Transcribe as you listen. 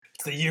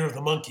It's the year of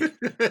the monkey.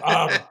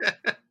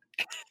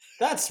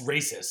 That's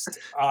racist.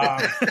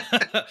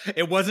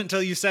 It wasn't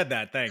until you said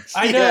that. Thanks.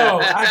 I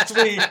know.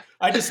 Actually,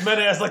 I just meant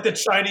it as like the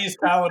Chinese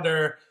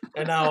calendar,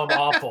 and now I'm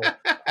awful.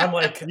 I'm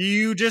like,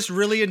 You just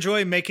really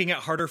enjoy making it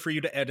harder for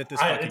you to edit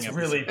this fucking it's episode.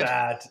 really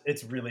bad.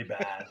 It's really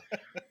bad.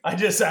 I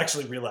just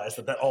actually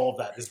realized that all of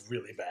that is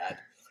really bad.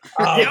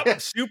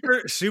 Yep,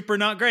 super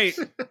not great.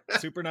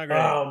 Super not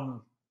great.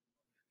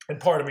 And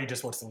part of me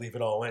just wants to leave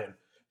it all in.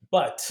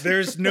 But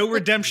there's no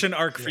redemption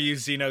arc for you,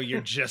 Zeno. You're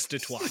just a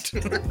twat.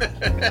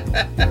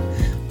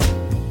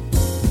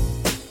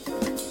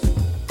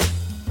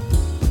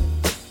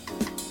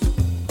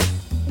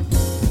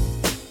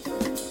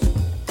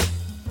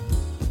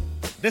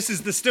 This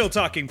is the Still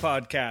Talking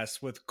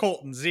Podcast with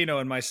Colton, Zeno,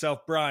 and myself,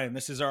 Brian.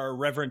 This is our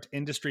irreverent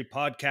industry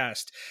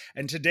podcast.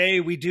 And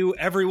today we do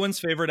everyone's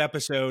favorite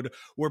episode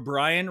where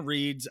Brian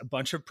reads a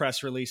bunch of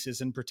press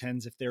releases and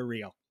pretends if they're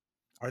real.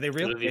 Are they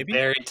real? It'll be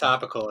very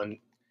topical in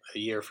a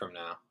year from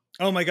now.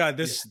 Oh my God,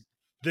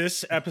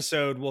 this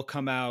episode will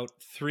come out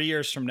 3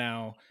 years from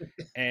now,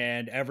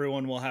 and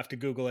everyone will have to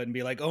Google it and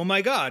be like, oh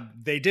my God,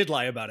 they did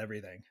lie about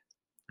everything.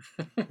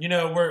 You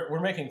know, we're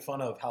making fun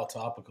of how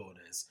topical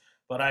it is.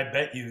 But I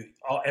bet you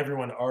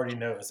everyone already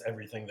knows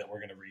everything that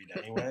we're going to read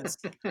anyways.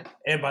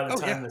 And by the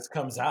time this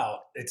comes out,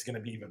 it's going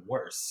to be even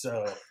worse.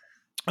 So,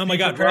 oh my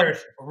God, we're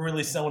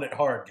really selling it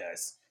hard,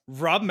 guys.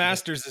 Rob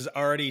Masters is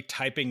already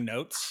typing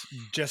notes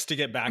just to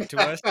get back to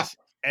us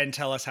and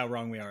tell us how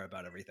wrong we are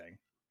about everything,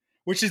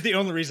 which is the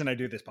only reason I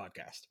do this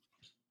podcast.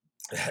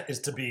 Is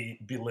to be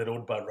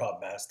belittled by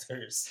Rob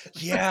Masters.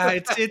 Yeah,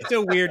 it's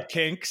a weird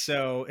kink,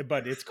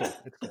 but it's cool.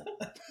 It's cool.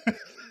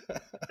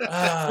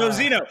 So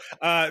Zeno,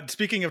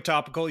 speaking of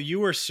topical, you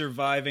were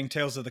surviving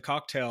Tales of the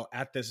Cocktail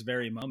at this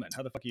very moment.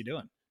 How the fuck are you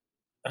doing?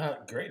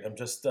 Great. I'm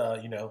just,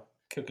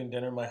 cooking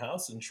dinner in my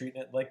house and treating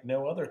it like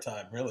no other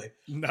time, really.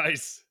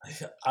 Nice.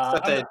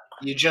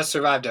 You just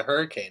survived a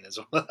hurricane as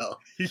well.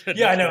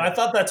 Yeah, I know. I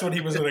thought that's what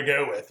he was going to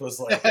go with. Was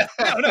like,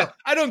 no,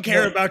 I don't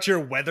care about your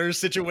weather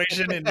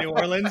situation in New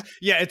Orleans.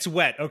 Yeah, it's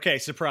wet. Okay,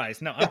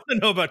 surprise. No, I want to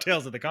know about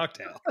Tales of the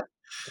Cocktail.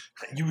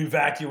 You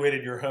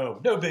evacuated your home.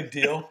 No big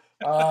deal.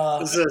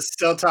 This is a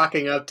Still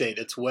Talking update.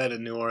 It's wet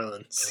in New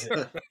Orleans.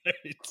 Right.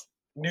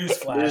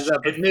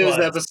 Newsflash. News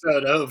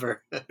episode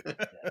over.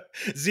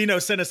 Zeno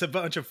sent us a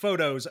bunch of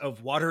photos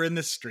of water in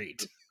the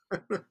street.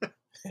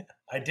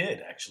 I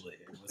did, actually.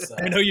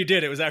 I know you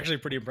did. It was actually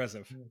pretty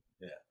impressive.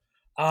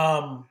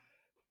 Yeah.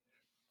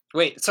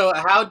 Wait, so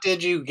how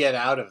did you get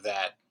out of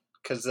that?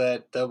 Because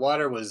the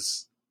water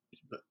was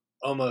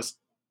almost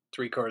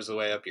 3/4 of the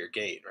way up your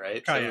gate,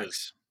 right? So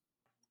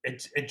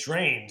it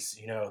drains,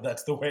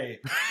 that's the way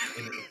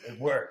it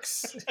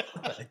works.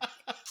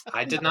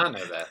 I did not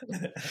know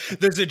that.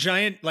 There's a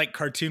giant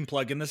cartoon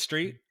plug in the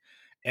street,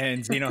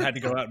 and Zeno had to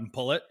go out and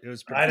pull it. It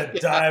was I had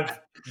to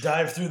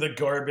dive through the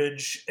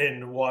garbage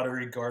and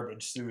watery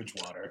garbage sewage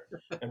water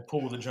and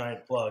pull the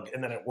giant plug,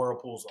 and then it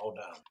whirlpools all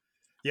down.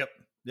 Yep.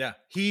 Yeah.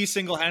 He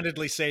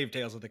single-handedly saved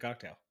Tales of the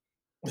Cocktail.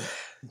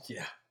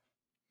 Yeah.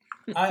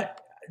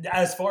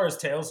 As far as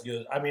Tales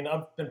goes, I mean,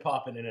 I've been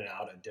popping in and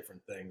out of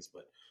different things,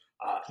 but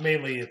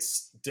mainly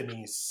it's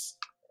Denise,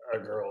 a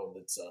girl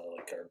that's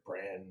like our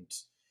brand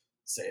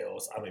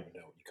sales. I don't even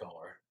know what you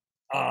call her.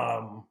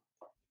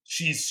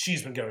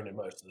 She's been going to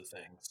most of the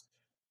things.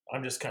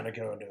 I'm just kind of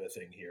going to a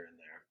thing here and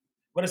there.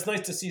 But it's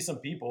nice to see some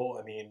people.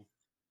 I mean,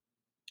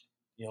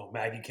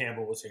 Maggie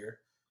Campbell was here,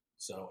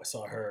 so I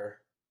saw her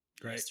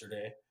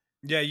yesterday.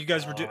 Yeah, you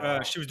guys were.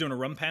 She was doing a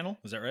rum panel.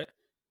 Was that right?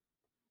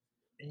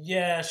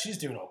 Yeah, she's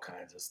doing all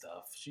kinds of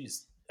stuff. She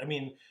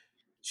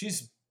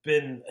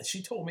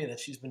told me that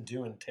she's been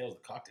doing Tales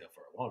of the Cocktail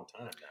for a long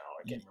time now.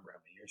 I can't remember how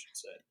many years she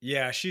said.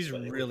 Yeah, she's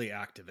really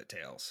active at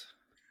Tales.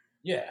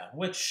 Yeah,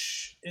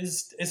 which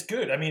is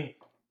good. I mean,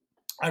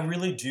 I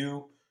really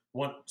do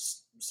want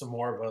some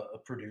more of a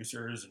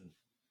producers and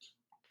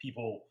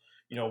people,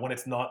 when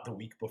it's not the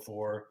week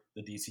before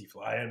the DC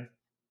fly-in.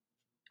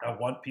 I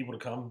want people to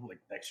come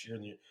next year,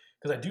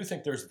 because I do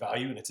think there's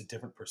value and it's a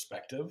different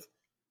perspective.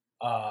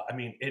 I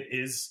mean, it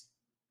is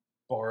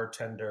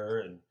bartender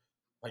and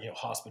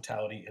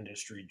hospitality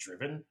industry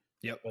driven.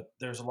 Yep. But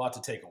there's a lot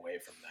to take away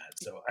from that.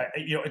 So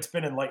it's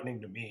been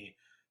enlightening to me.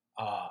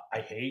 I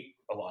hate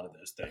a lot of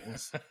those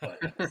things, but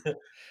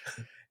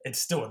it's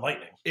still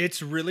enlightening.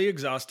 It's really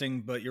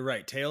exhausting, but you're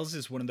right. Tales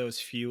is one of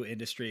those few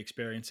industry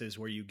experiences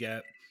where you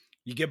get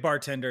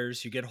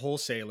bartenders, you get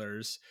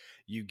wholesalers,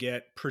 you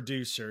get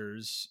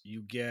producers,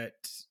 you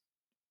get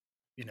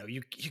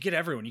you get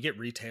everyone. You get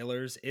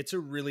retailers. It's a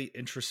really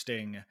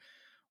interesting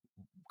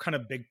kind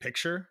of big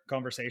picture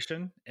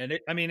conversation. And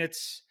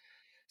it's,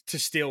 to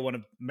steal one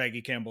of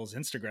Maggie Campbell's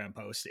Instagram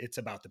posts, it's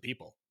about the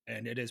people.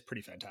 And it is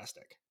pretty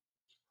fantastic.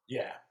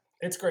 Yeah,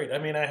 it's great. I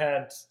mean,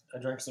 I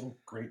drank some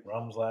great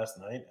rums last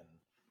night.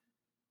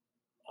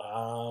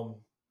 And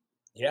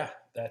yeah,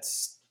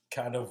 that's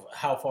kind of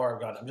how far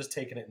I've gotten. I'm just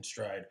taking it in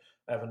stride.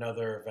 I have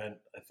another event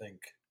I think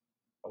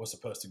I was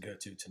supposed to go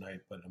to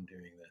tonight, but I'm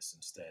doing this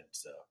instead.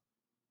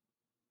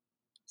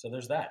 So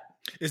there's that.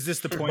 Is this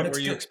the But point it's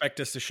where you good. expect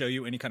us to show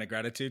you any kind of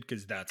gratitude?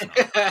 Because that's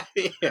not.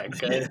 Yeah,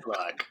 good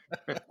luck.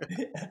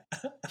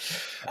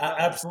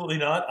 Absolutely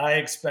not. I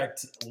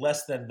expect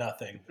less than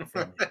nothing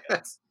from you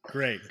guys.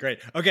 Great.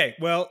 Okay,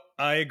 well,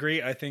 I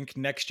agree. I think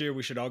next year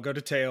we should all go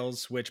to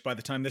Tails, which by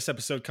the time this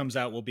episode comes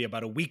out will be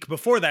about a week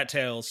before that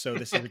Tails. So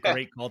this is a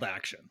great call to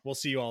action. We'll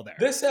see you all there.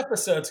 This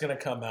episode's going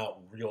to come out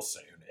real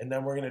soon, and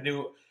then we're going to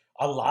do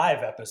a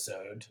live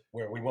episode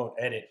where we won't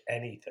edit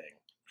anything.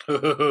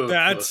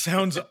 That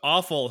sounds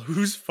awful.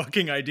 Whose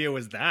fucking idea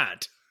was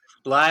that?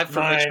 Live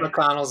from Mitch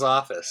McConnell's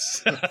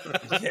office.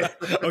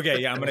 Okay,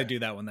 yeah, I'm going to do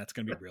that one. That's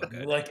going to be real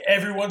good. Like,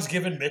 everyone's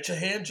giving Mitch a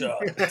hand job.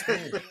 It's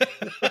weird.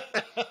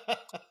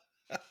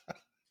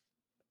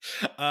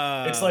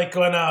 It's like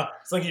when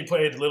it's like you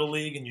played Little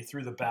League and you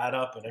threw the bat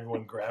up and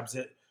everyone grabs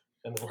it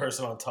and the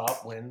person on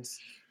top wins.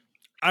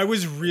 I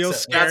was real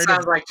scared. That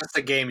sounds like just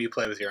a game you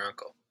play with your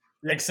uncle.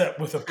 Except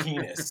with a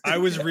penis. I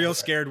was real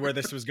scared where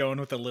this was going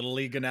with the Little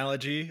League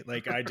analogy.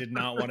 Like, I did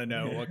not want to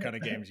know what kind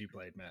of games you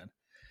played, man.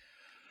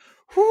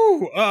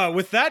 Whew.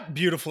 With that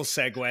beautiful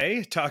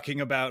segue,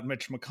 talking about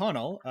Mitch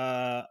McConnell,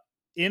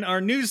 in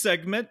our news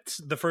segment,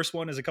 the first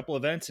one is a couple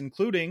events,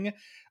 including,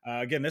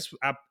 again, this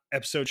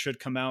episode should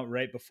come out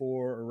right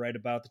before or right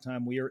about the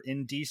time we are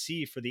in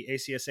DC for the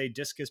ACSA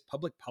Discus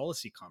Public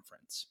Policy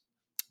Conference.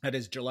 That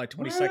is July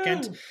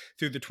 22nd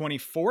through the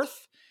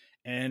 24th.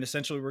 And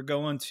essentially, we're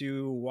going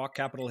to walk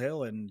Capitol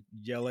Hill and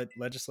yell at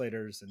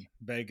legislators and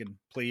beg and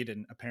plead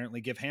and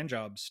apparently give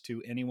handjobs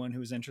to anyone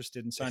who's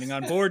interested in signing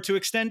on board to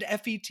extend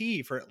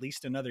FET for at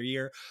least another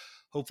year,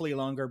 hopefully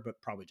longer,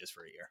 but probably just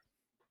for a year.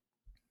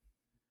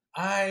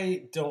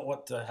 I don't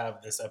want to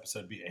have this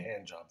episode be a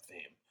handjob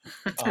theme.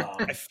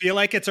 I feel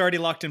like it's already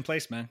locked in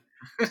place, man.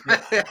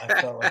 Yeah,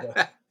 I felt like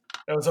that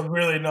was a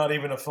really not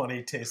even a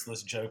funny,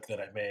 tasteless joke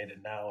that I made,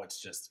 and now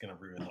it's just going to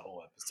ruin the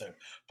whole episode.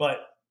 But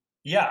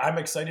yeah, I'm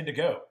excited to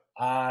go.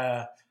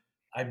 I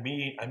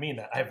mean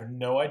that. I have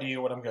no idea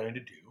what I'm going to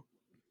do.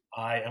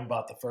 I am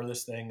about the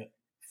furthest thing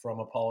from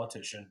a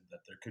politician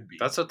that there could be.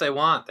 That's what they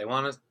want. They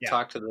want to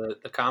talk to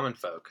the common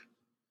folk.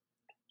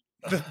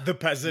 The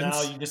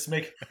peasants. Now you just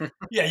make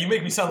you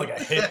make me sound like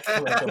a hick.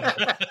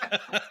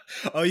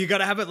 Oh, you got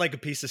to have it like a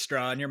piece of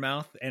straw in your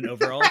mouth and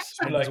overalls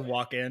and just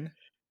walk in.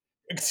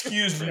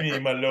 Excuse me,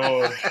 my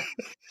lord.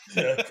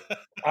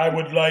 I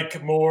would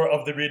like more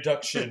of the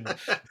reduction.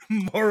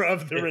 More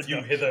of the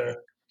reduction.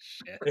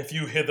 If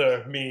you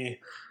hither me,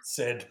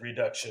 said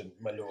reduction,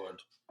 my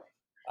lord.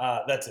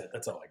 That's it.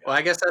 That's all I got. Well,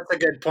 I guess that's a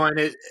good point.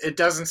 It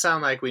doesn't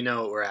sound like we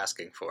know what we're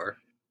asking for.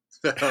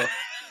 So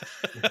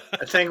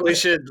I think we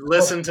should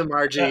listen to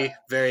Margie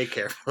very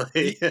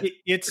carefully.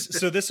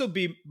 So this will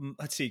be,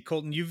 let's see,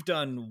 Colton, you've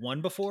done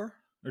one before?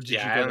 Or did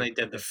I only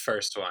did the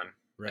first one.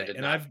 Right.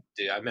 I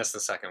missed the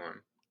second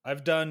one.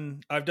 I've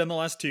done the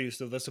last two,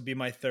 so this will be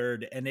my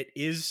third, and it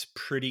is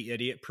pretty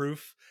idiot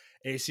proof.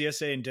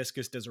 ACSA and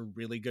Discus does a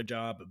really good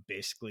job of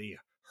basically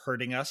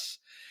hurting us.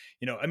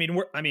 I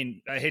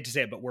hate to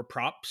say it, but we're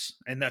props,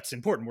 and that's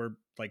important. We're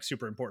like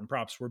super important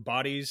props. We're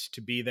bodies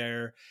to be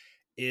there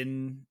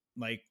in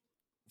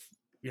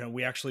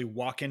we actually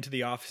walk into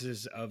the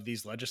offices of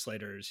these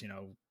legislators,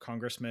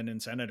 congressmen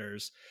and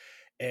senators.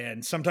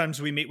 And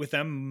sometimes we meet with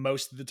them.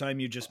 Most of the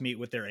time you just meet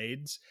with their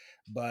aides,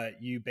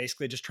 but you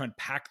basically just try and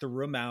pack the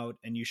room out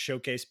and you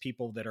showcase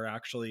people that are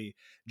actually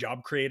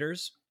job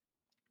creators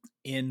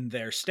in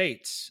their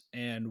states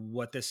and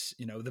what this,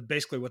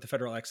 basically what the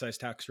federal excise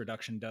tax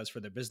reduction does for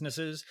their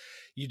businesses.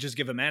 You just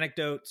give them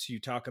anecdotes. You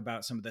talk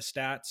about some of the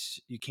stats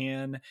you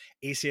can.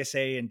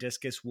 ACSA and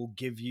Discus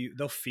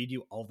they'll feed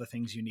you all the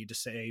things you need to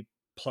say,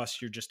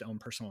 plus your just own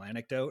personal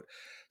anecdote.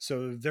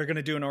 So they're going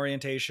to do an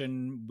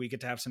orientation. We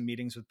get to have some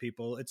meetings with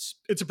people. It's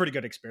a pretty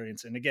good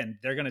experience. And again,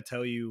 they're going to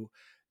tell you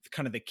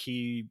kind of the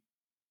key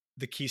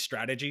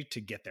strategy to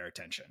get their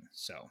attention.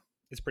 So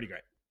it's pretty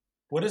great.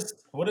 What is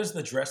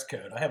the dress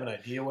code? I have an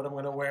idea what I'm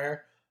going to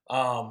wear.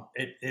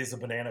 It is a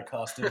banana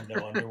costume,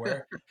 no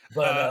underwear.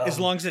 But as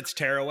long as it's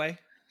tearaway,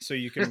 so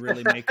you can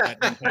really make that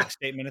impact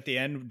statement at the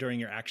end during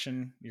your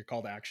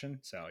call to action.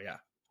 So yeah.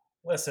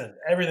 Listen,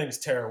 everything's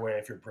tearaway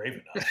if you're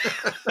brave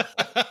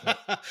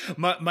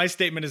enough. my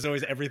statement is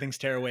always everything's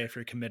tearaway if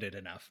you're committed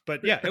enough.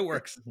 But yeah, it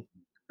works.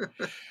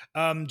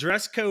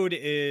 Dress code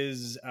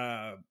is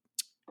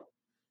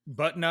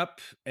button up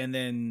and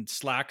then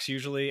slacks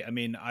usually. I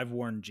mean, I've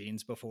worn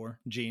jeans before,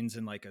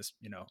 and like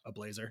a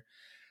blazer.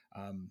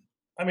 I'm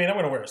going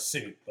to wear a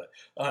suit, but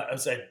I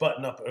would say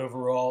button up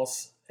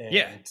overalls. And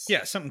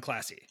yeah, something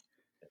classy.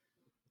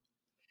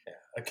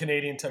 A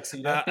Canadian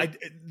tuxedo.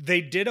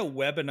 They did a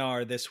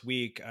webinar this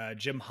week.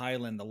 Jim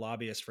Hyland, the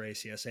lobbyist for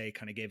ACSA,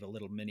 kind of gave a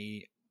little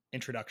mini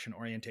introduction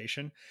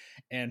orientation,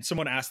 and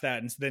someone asked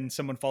that, and then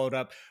someone followed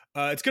up.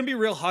 It's going to be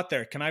real hot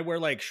there. Can I wear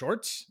like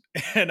shorts?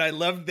 And I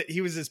loved that he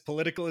was as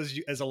political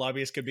as a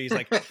lobbyist could be. He's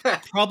like,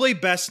 probably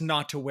best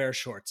not to wear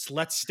shorts.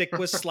 Let's stick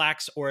with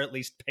slacks or at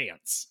least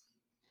pants.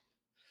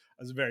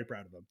 I was very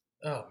proud of him.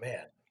 Oh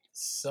man,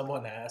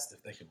 someone asked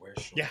if they could wear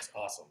shorts. Yeah.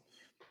 Awesome.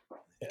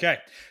 Okay,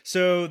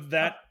 so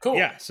that cool.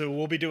 Yeah, so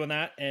we'll be doing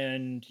that,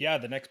 and yeah,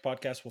 the next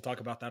podcast we'll talk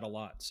about that a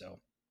lot. So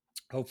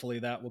hopefully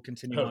that will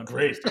continue on.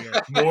 Great, for this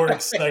year. More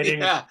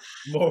exciting,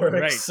 more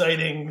Right.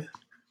 exciting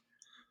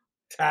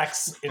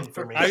tax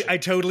information. I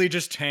totally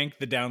just tanked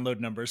the download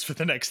numbers for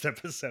the next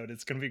episode.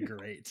 It's going to be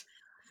great.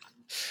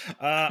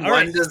 All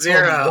right. 1 to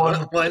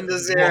 0. 1 to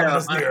 0.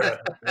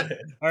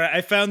 All right,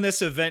 I found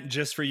this event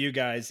just for you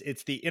guys.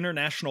 It's the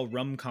International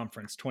Rum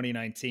Conference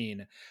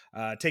 2019,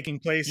 taking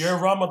place. You're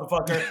a rum,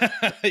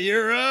 motherfucker.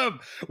 You're rum.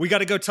 We got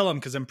to go tell them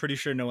because I'm pretty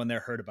sure no one there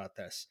heard about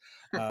this.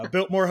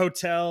 Biltmore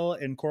Hotel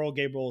in Coral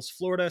Gables,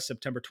 Florida,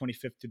 September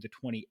 25th through the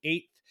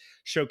 28th.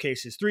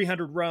 Showcases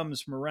 300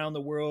 rums from around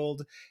the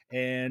world,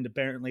 and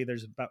apparently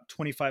there's about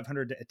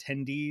 2,500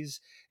 attendees,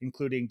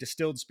 including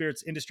distilled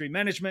spirits industry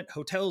management,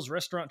 hotels,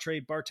 restaurant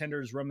trade,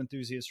 bartenders, rum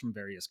enthusiasts from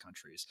various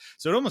countries.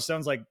 So it almost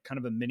sounds like kind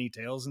of a mini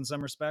Tales in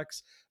some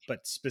respects,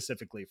 but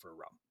specifically for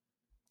rum.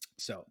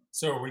 So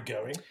are we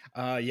going?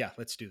 Yeah,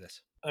 let's do this.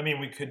 I mean,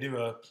 we could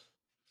do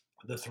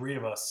the three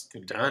of us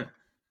could Done. Go.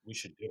 We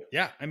should do it.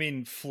 Yeah, I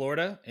mean,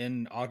 Florida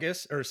in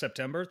August or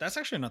September, that's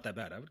actually not that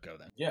bad. I would go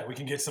then. Yeah, we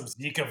can get some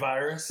Zika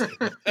virus. Is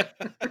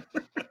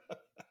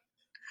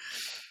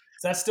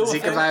that still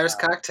Zika virus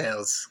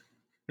cocktails?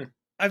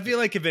 I feel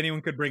like if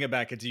anyone could bring it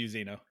back, it's you,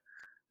 Zeno.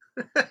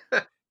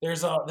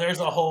 There's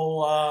a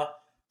whole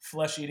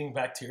flesh-eating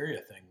bacteria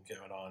thing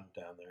going on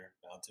down there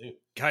now too.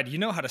 God, you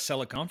know how to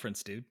sell a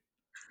conference, dude.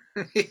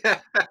 Yeah.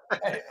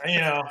 Hey,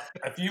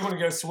 if you want to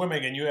go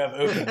swimming and you have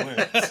open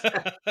wounds,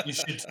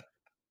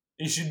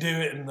 you should do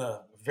it in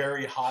the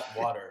very hot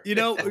water.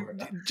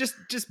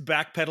 Just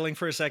backpedaling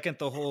for a second,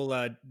 the whole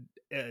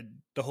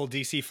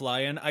DC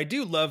fly-in. I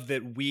do love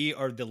that we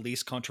are the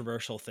least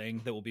controversial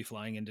thing that will be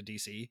flying into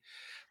DC.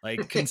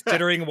 Like,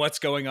 considering what's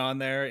going on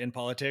there in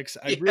politics,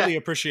 I really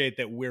appreciate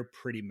that we're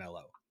pretty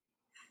mellow.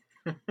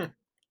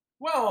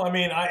 Well, I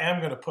mean, I am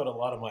going to put a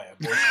lot of my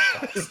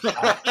abortion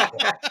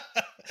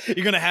costs.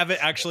 You're going to have it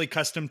actually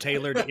custom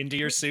tailored into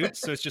your suit,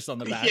 so it's just on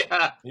the back.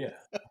 Yeah.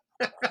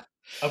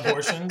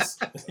 Abortions.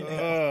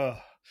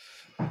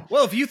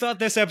 Well, if you thought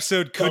this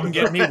episode couldn't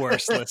get any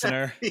worse,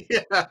 listener.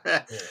 Yeah,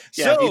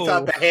 if you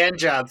thought the hand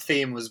job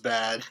theme was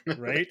bad.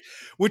 Right?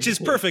 Which is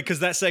perfect because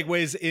that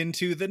segues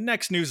into the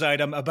next news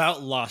item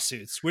about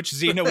lawsuits, which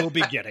Zeno will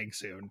be getting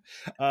soon.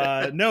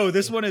 No,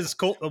 this one is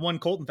the one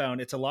Colton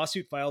found. It's a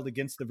lawsuit filed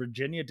against the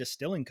Virginia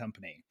Distilling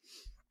Company.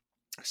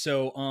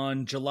 So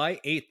on July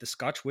 8th, the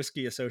Scotch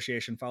Whisky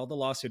Association filed a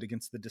lawsuit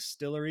against the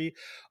distillery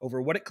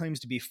over what it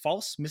claims to be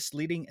false,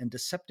 misleading, and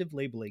deceptive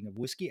labeling of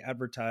whiskey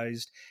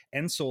advertised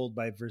and sold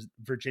by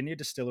Virginia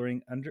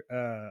Distilling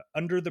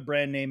under the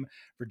brand name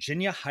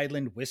Virginia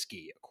Highland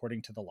Whiskey,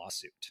 according to the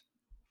lawsuit.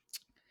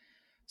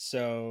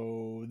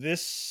 So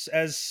this,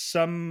 as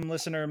some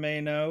listener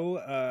may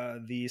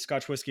know, the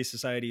Scotch Whisky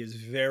Society is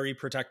very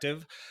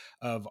protective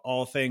of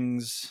all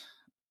things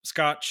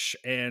Scotch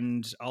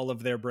and all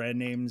of their brand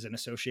names and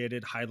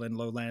associated Highland,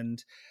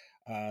 Lowland.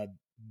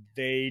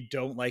 They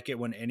don't like it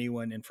when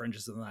anyone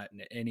infringes on that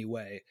in any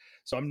way.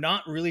 So I'm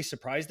not really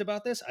surprised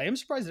about this. I am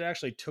surprised it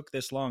actually took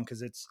this long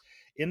because it's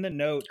in the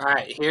note. All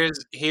right,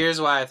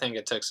 here's why I think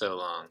it took so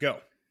long. Go.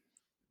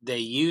 They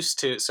used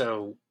to,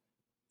 so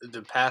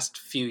the past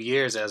few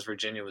years as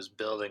Virginia was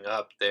building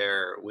up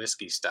their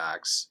whiskey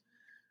stocks,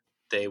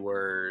 they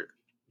were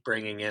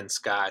bringing in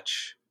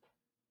Scotch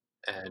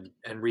and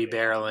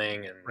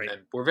rebarreling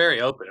and we're very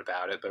open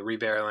about it, but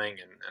rebarreling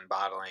and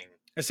bottling.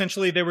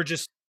 Essentially, they were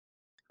just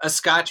a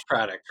Scotch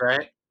product,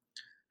 right?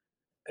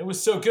 It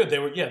was so good. They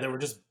were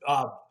just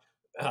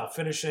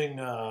finishing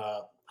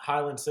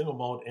Highland single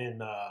malt in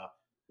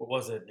what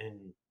was it? It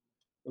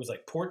was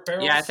like port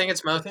barrels. Yeah, I think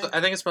it's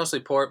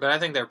mostly port, but I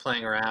think they're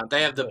playing around.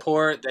 They have the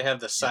port, they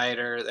have the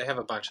cider, they have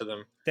a bunch of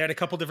them. They had a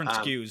couple different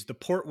SKUs. The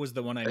port was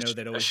the one I know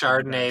that always a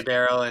Chardonnay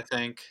barrel, I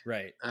think.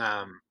 Right.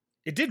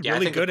 It did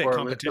really good at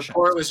competition. The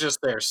port was just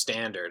their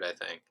standard, I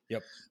think.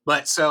 Yep.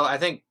 But so I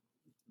think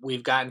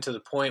we've gotten to the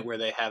point where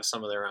they have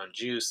some of their own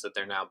juice that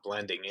they're now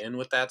blending in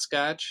with that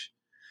Scotch.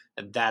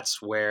 And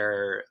that's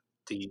where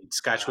the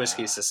Scotch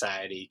Whisky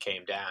Society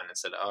came down and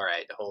said, all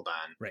right, hold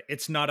on. Right.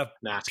 It's not a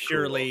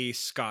purely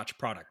Scotch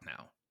product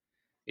now.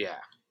 Yeah.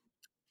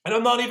 And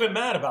I'm not even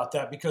mad about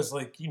that because,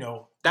 like,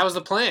 that was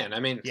the plan.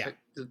 I mean,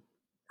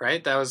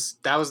 right? That was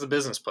the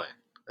business plan.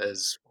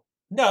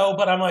 No,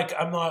 but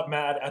I'm not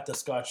mad at the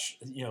Scotch,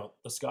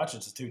 the Scotch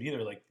Institute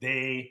either. Like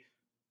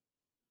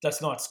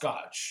that's not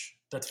Scotch.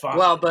 That's fine.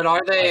 Well, but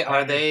are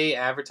they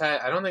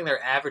advertising? I don't think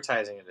they're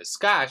advertising it as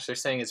Scotch. They're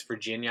saying it's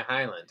Virginia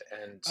Highland.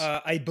 And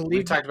I believe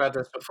we've talked about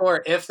this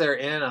before. If they're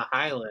in a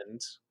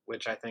Highland,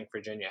 which I think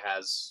Virginia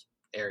has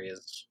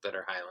areas that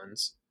are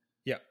Highlands.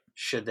 Yeah.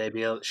 Should they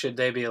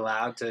be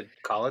allowed to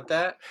call it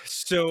that?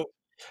 So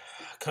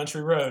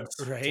country roads,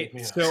 right?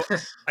 So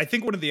I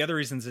think one of the other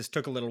reasons this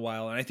took a little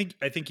while, and I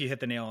think you hit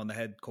the nail on the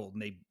head,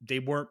 Colton. They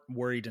weren't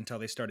worried until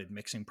they started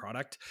mixing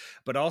product,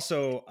 but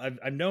also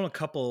I've known a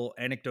couple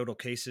anecdotal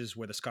cases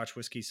where the Scotch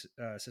Whisky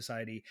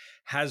Society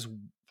has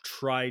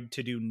tried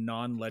to do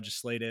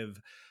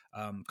non-legislative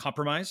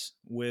compromise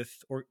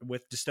with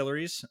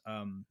distilleries.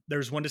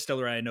 There's one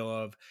distillery I know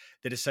of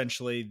that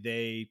essentially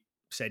they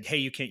said, hey,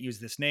 you can't use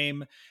this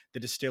name. The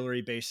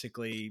distillery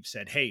basically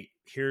said, hey,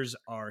 here's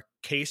our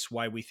case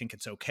why we think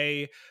it's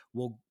okay.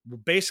 We'll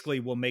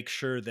make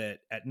sure that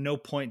at no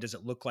point does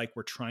it look like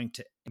we're trying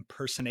to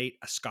impersonate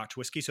a Scotch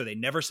whiskey. So they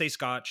never say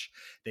Scotch.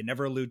 They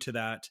never allude to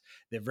that.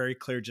 They're very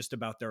clear just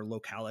about their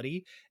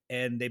locality.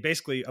 And they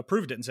basically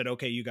approved it and said,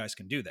 okay, you guys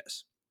can do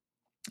this.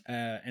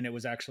 And it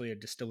was actually a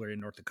distillery in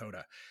North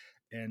Dakota.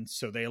 And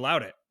so they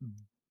allowed it.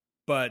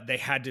 But they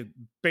had to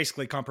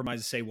basically compromise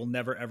and say, we'll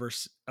never, ever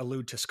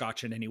allude to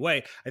Scotch in any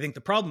way. I think the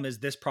problem is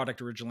this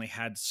product originally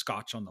had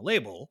Scotch on the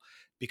label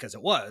because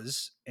it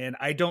was, and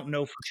I don't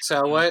know for sure.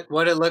 So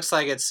what it looks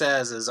like it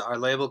says is our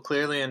label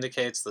clearly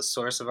indicates the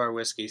source of our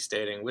whiskey,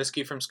 stating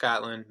whiskey from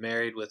Scotland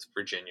married with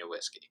Virginia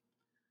whiskey.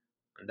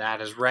 And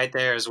that is right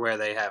there is where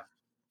they have.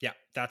 Yeah,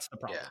 that's the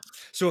problem. Yeah.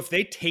 So if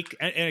they take,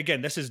 and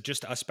again, this is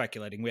just us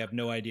speculating. We have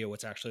no idea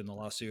what's actually in the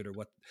lawsuit or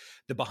what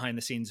the behind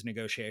the scenes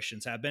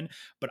negotiations have been.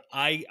 But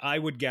I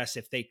would guess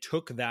if they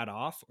took that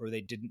off or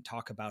they didn't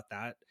talk about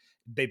that,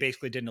 they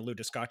basically didn't allude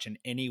to Scotch in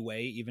any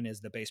way, even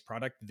as the base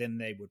product, then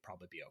they would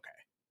probably be okay.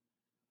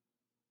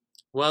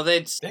 Well,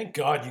 they'd Thank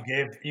God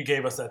you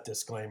gave us that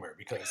disclaimer,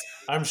 because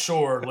I'm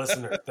sure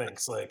listener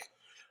thinks like,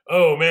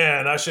 oh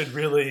man, I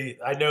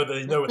know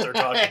they know what they're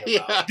talking about.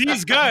 Yeah.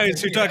 These guys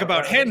who talk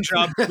about hand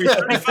jobs every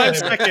 35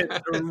 seconds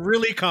are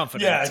really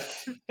confident.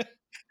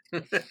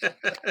 Yeah.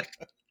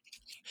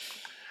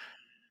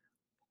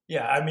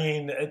 Yeah, I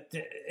mean,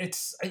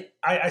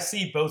 I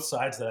see both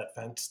sides of that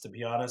fence, to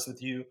be honest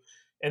with you,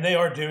 and they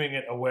are doing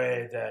it a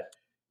way that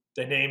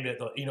they named it.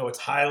 It's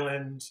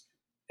Highland,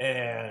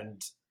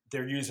 and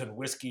they're using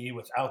whiskey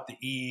without the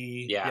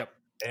E. Yeah. Yep.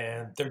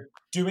 And they're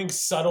doing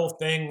subtle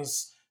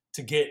things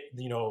to get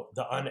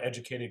the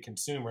uneducated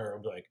consumer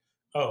and be like,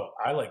 oh,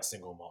 I like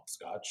single malt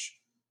Scotch,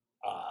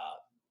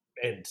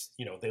 and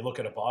they look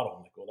at a bottle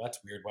and like, well, that's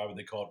weird. Why would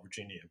they call it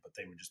Virginia? But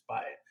they would just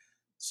buy it.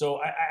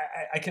 So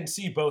I can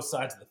see both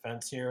sides of the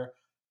fence here.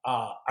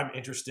 I'm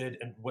interested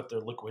in what their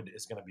liquid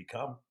is going to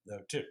become,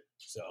 though, too.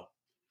 So,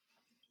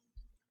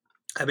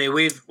 I mean,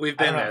 we've been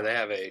there. know. They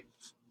have a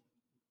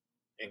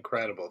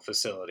incredible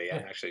facility. Yeah.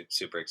 I'm actually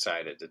super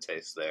excited to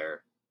taste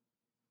their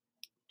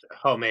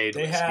homemade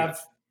They whiskey.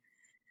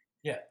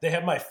 they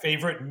have my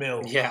favorite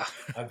mill. Yeah.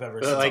 I've ever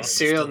Like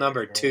seen. serial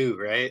number 2,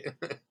 right?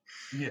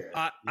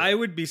 Yeah. I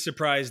would be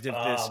surprised if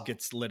this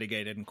gets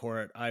litigated in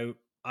court.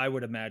 I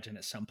would imagine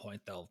at some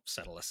point they'll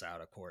settle us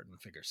out of court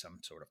and figure some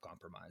sort of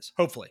compromise.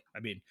 Hopefully. I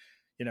mean,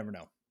 you never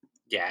know.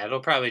 Yeah, it'll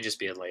probably just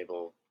be a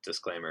label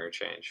disclaimer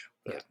change.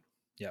 But, Yeah.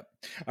 Yep.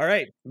 All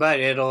right. But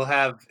it'll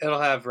have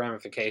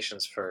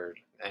ramifications for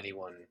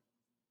anyone,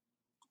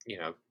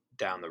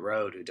 down the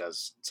road who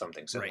does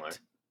something similar.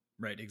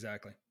 Right,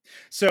 exactly.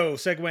 So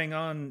segueing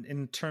on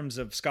in terms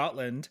of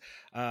Scotland,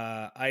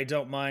 I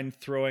don't mind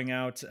throwing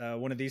out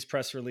one of these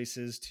press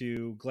releases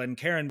to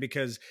Glencairn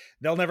because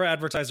they'll never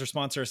advertise or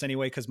sponsor us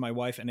anyway because my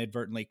wife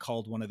inadvertently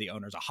called one of the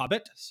owners a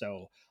hobbit.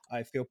 So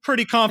I feel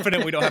pretty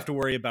confident we don't have to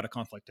worry about a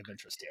conflict of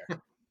interest here.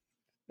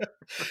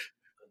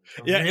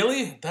 Yeah.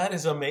 Really? That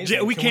is amazing.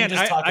 Yeah, we can't.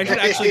 I should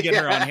actually get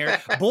her on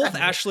here. Both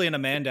Ashley and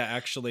Amanda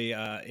actually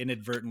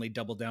inadvertently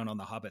doubled down on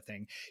the Hobbit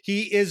thing.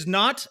 He is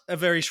not a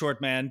very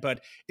short man, but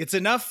it's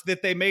enough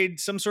that they made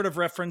some sort of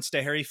reference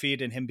to hairy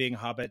feet and him being a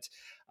Hobbit.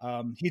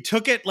 He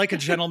took it like a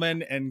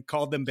gentleman and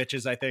called them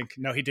bitches, I think.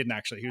 No, he didn't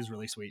actually. He was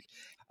really sweet.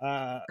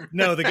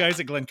 No, the guys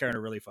at Glencairn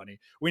are really funny.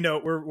 We know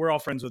we're all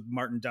friends with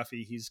Martin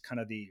Duffy. He's kind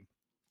of the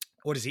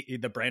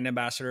brand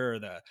ambassador or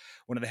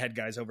one of the head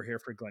guys over here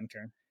for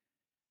Glencairn.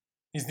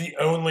 He's the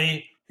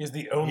only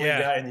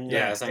guy in the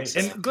United States.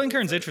 And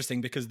Glencairn's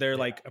interesting because they're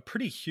like a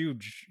pretty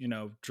huge,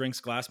 drinks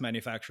glass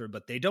manufacturer,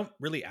 but they don't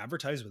really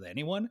advertise with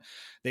anyone.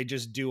 They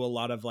just do a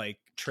lot of like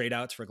trade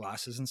outs for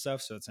glasses and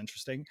stuff. So it's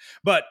interesting.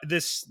 But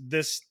this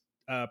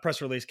press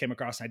release came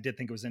across and I did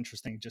think it was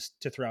interesting just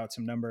to throw out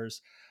some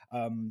numbers.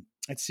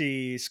 Let's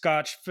see,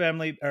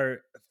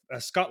 a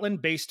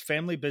Scotland-based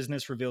family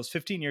business reveals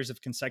 15 years of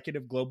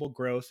consecutive global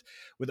growth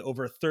with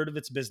over a third of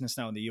its business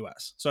now in the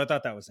U.S. So I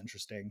thought that was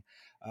interesting.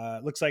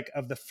 Looks like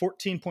of the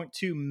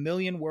 14.2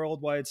 million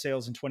worldwide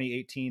sales in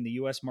 2018, the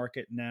U.S.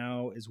 market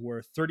now is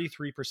worth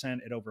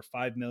 33% at over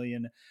 5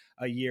 million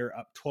a year,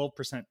 up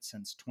 12%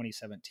 since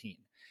 2017.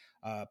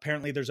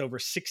 Apparently, there's over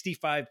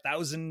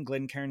 65,000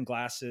 Glencairn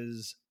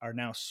glasses are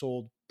now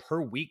sold per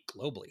week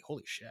globally.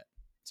 Holy shit.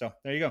 So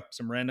there you go.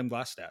 Some random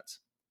glass stats.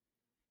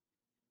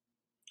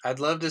 I'd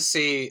love to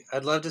see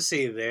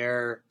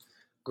their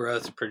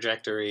growth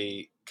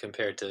trajectory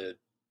compared to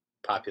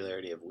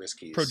popularity of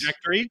whiskeys.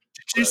 Trajectory? Did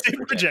you say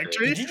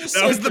trajectory?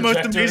 That was the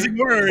most amazing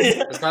word.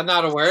 Is that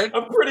not a word?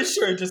 I'm pretty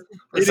sure is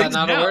that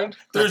not a word?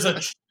 There's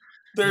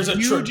a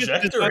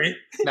trajectory.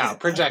 No,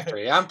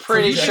 trajectory. I'm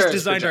pretty sure. You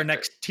designed our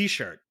next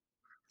T-shirt.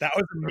 That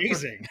was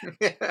amazing.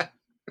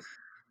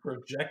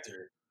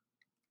 Projector.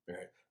 All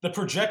right. The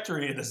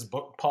trajectory of this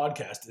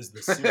podcast is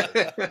the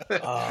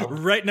sewer.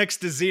 Right next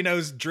to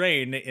Zeno's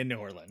drain in New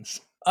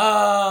Orleans.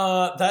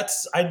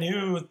 I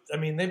knew. I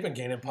mean, they've been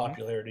gaining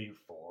popularity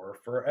for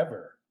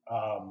forever.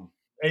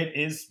 It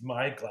is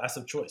my glass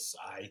of choice.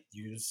 I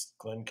use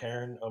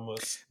Glencairn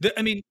almost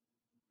I mean,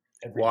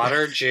 every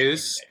Water, day.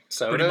 juice, Pretty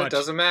soda, much.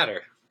 doesn't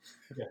matter.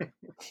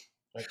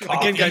 Like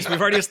again, guys, coffee.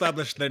 we've already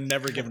established they're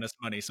never giving us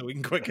money, so we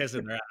can quit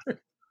kissing their ass.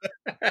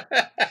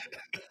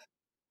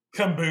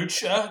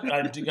 Kombucha.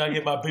 I gotta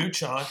get my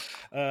booch on.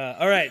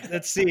 All right,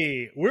 let's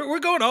see. We're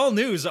going all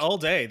news all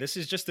day. This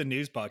is just a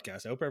news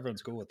podcast. I hope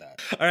everyone's cool with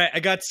that. All right,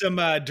 I got some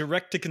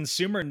direct to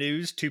consumer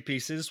news, 2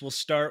 pieces. We'll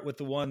start with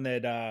the one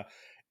that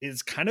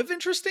is kind of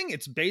interesting.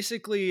 It's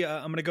basically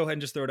I'm going to go ahead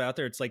and just throw it out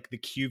there. It's like the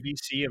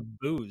QVC of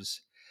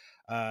booze.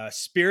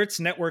 Spirits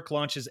Network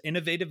launches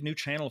innovative new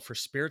channel for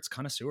spirits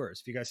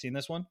connoisseurs. Have you guys seen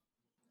this one?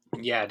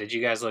 Yeah, did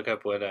you guys look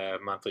up what a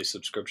monthly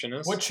subscription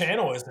is? What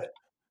channel is it?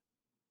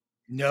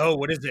 No,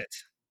 what is it?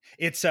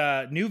 It's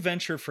a new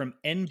venture from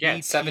NBTV. Yeah,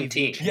 it's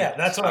 17. Yeah,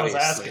 that's what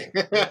Obviously.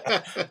 I was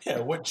asking. Yeah,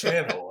 what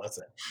channel was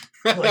it?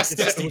 Like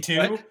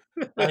 62?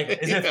 Like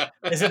is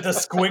it the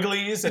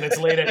squigglies and it's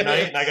late at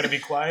night and I gotta be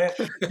quiet?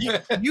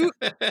 You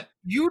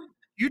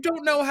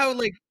don't know how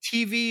like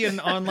TV and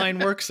online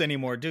works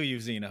anymore, do you,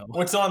 Zeno?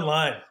 What's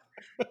online?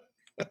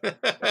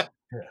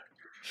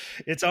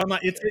 It's online.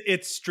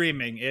 It's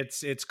streaming.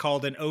 It's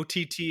called an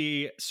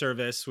OTT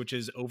service, which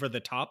is over the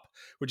top.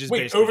 Which is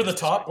Wait, basically Over the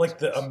just a Top, streaming like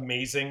the service.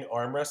 amazing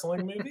arm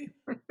wrestling movie?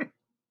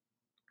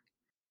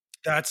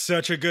 That's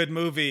such a good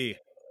movie.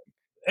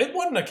 It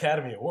won an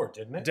Academy Award,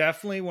 didn't it?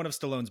 Definitely one of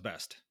Stallone's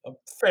best. I'm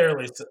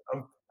fairly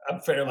certain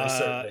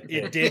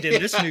It did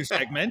in this new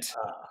segment.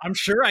 I'm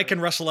sure I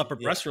can rustle up a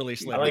press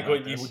release I later. like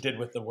about what you this. did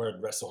with the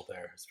word wrestle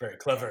there. It's very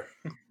clever.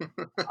 Yeah,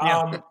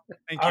 All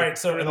Thank you. right,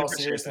 so Really in all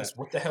appreciate seriousness, that.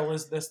 what the hell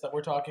is this that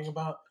we're talking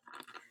about?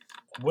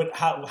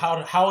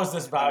 How is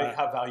this value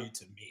have value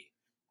to me?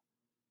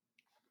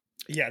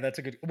 Yeah, that's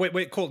a good.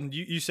 Wait, Colton.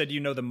 You said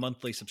you know the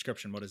monthly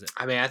subscription. What is it?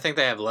 I mean, I think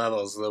they have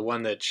levels. The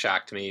one that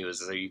shocked me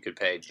was that you could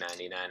pay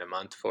 $99 a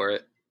month for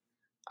it.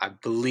 I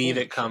believe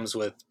Holy it comes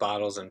with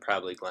bottles and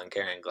probably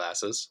Glencairn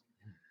glasses.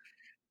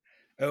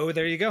 Oh,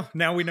 there you go.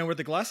 Now we know where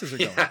the glasses are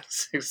going. Yeah,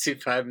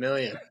 65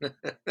 million.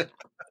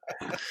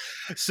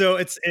 So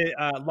it's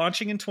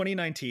launching in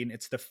 2019.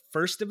 It's the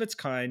first of its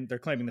kind. They're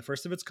claiming the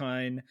first of its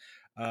kind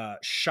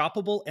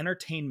shoppable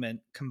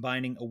entertainment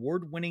combining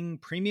award-winning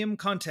premium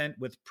content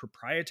with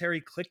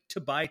proprietary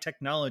click-to-buy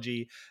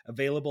technology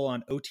available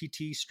on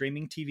OTT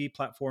streaming TV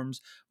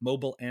platforms,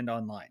 mobile and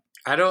online.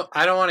 I don't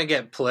want to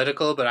get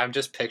political, but I'm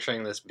just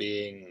picturing this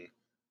being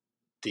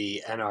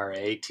the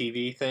NRA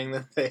TV thing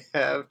that they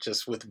have,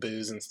 just with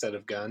booze instead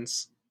of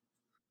guns.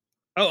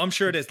 Oh, I'm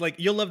sure it is. Like,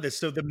 you'll love this.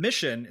 So the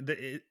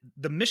mission,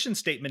 the mission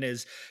statement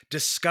is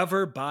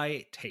discover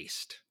by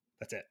taste.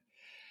 That's it.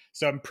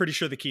 So I'm pretty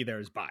sure the key there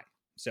is buy.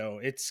 So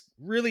it's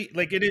really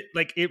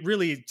it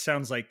really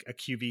sounds like a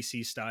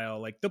QVC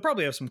style. Like, they'll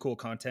probably have some cool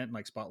content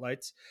like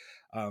spotlights.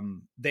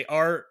 They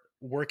are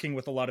working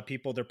with a lot of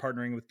people. They're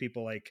partnering with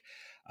people like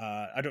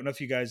I don't know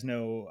if you guys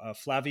know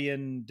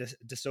Flavian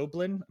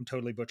Desoblin. I'm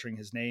totally butchering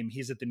his name.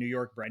 He's at the New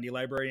York Brandy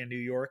Library in New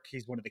York.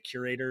 He's one of the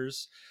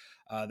curators.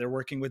 They're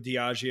working with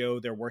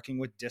Diageo. They're working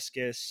with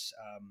Discus.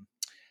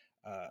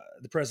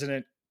 The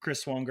president,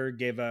 Chris Swanger,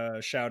 gave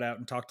a shout out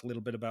and talked a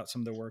little bit about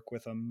some of their work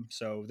with them.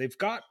 So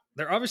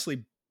they're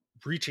obviously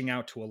reaching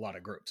out to a lot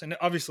of groups. And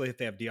obviously if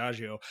they have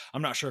Diageo,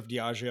 I'm not sure if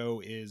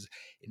Diageo is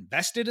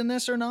invested in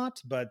this or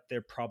not, but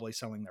they're probably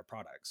selling their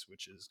products,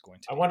 which is going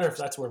to be I wonder if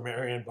that's where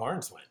Marianne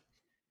Barnes went.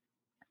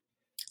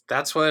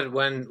 That's what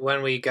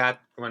when we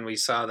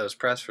saw those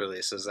press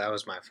releases, that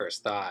was my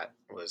first thought,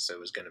 was it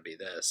was going to be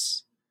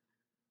this.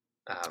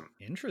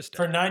 Interesting.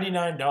 For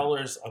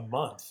 $99 a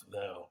month,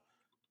 though,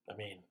 I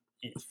mean,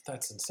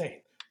 that's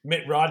insane.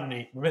 Mitt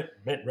Romney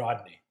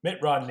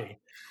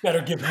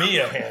better give me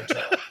a hand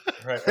job.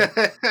 Right?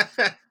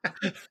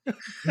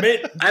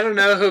 I don't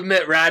know who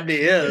Mitt Romney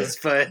is,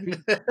 but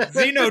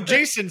Zeno,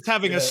 Jason's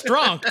having a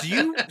strong. Do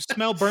you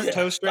smell burnt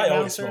toast right I now,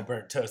 always sir? smell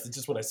burnt toast. It's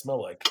just what I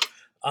smell like.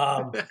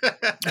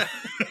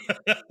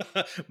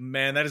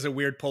 Man, that is a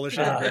weird Polish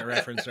immigrant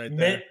reference right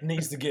there. Mitt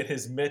needs to get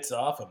his mitts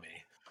off of me.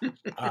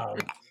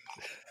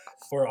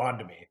 Or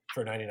onto me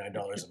for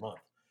 $99 a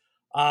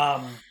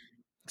month.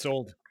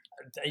 Sold.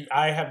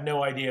 I have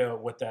no idea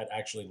what that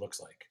actually looks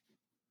like.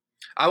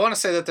 I want to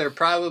say that there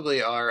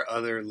probably are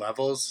other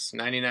levels.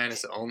 99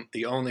 is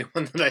the only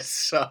one that I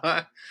saw.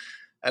 I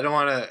don't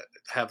want to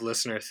have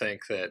listener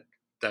think that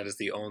that is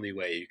the only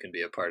way you can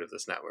be a part of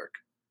this network.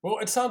 Well,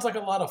 it sounds like a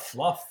lot of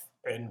fluff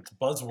and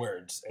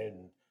buzzwords,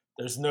 and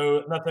there's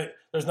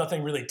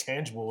nothing really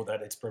tangible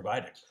that it's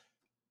providing.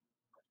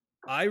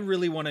 I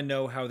really want to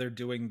know how they're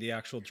doing the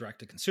actual direct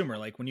to consumer.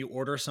 Like, when you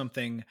order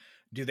something,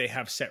 do they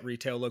have set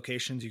retail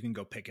locations you can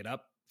go pick it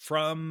up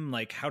from?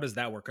 Like, how does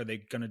that work? Are they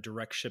going to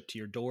direct ship to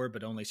your door,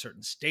 but only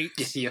certain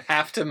states? You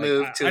have to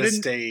move to a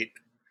state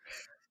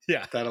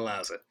that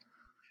allows it.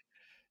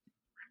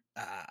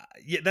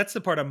 Yeah, that's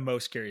the part I'm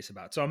most curious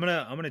about. So I'm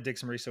gonna dig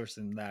some resources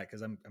in that,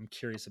 because I'm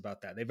curious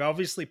about that. They've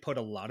obviously put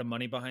a lot of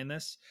money behind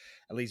this,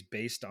 at least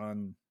based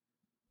on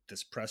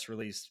this press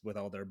release with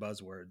all their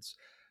buzzwords.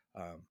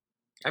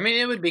 I mean,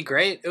 it would be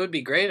great. It would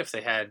be great if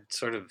they had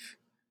sort of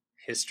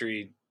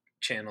History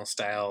Channel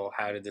style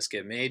 "How did this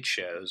get made"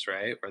 shows,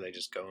 right? Where they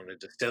just go into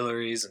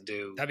distilleries and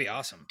do That'd be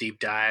awesome. deep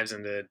dives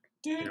into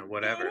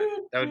whatever.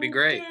 That would be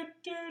great.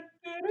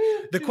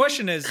 The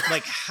question is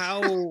like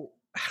how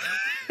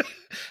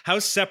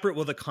separate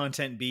will the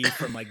content be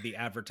from like the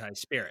advertised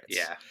spirits?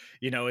 Yeah.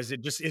 Is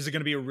it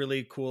going to be a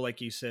really cool, like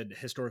you said,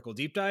 historical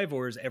deep dive,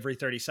 or is every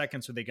 30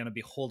 seconds are they going to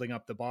be holding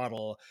up the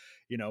bottle,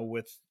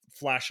 with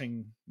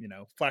flashing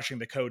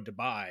the code to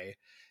buy,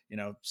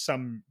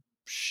 some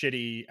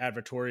shitty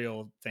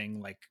advertorial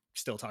thing like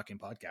Still Talking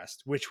Podcast,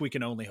 which we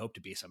can only hope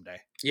to be someday.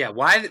 Yeah,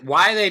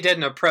 why they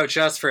didn't approach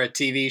us for a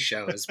TV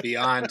show is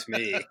beyond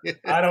me.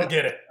 I don't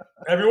get it.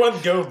 Everyone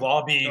go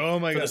lobby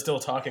for the Still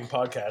Talking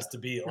Podcast to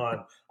be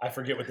on. I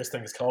forget what this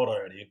thing is called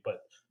already,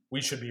 but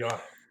we should be on it.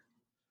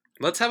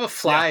 Let's have a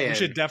fly-in we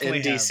should definitely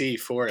in DC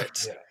for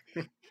it.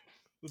 Yeah.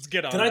 Let's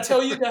get on. Did I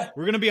tell you guys?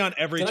 We're going to be on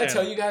every channel. I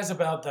tell you guys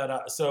about that?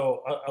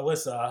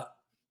 Alyssa,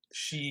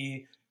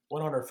 she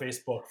went on her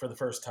Facebook for the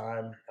first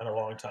time in a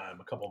long time,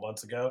 a couple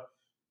months ago.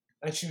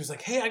 And she was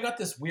like, hey, I got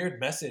this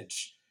weird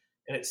message.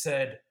 And it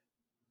said,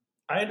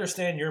 I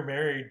understand you're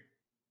married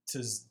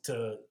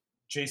to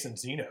Jason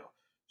Zeno.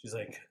 She's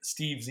like,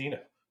 Steve Zeno.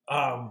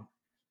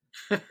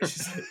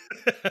 She's like,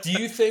 do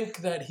you think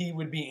that he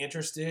would be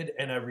interested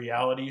in a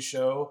reality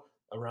show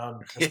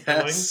around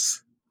distilling?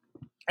 Yes.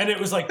 And it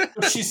was like,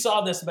 she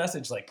saw this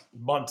message like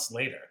months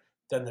later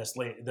than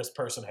this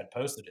person had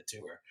posted it to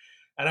her.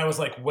 And I was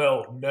like,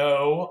 well,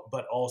 no,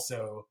 but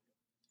also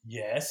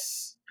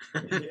yes.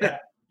 Yeah.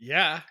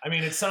 Yeah. I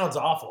mean, it sounds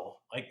awful.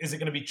 Like, is it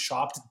going to be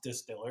Chopped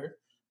Distiller?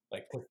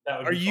 Like,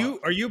 that would be fun.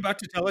 Are you about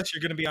to tell us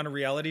you're going to be on a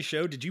reality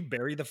show? Did you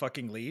bury the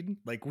fucking lead?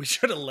 Like, we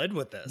should have led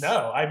with this.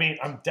 No, I mean,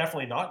 I'm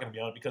definitely not going to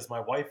be on it because my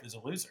wife is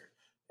a loser.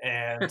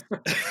 And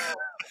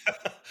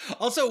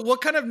also,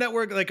 what kind of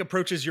network like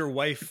approaches your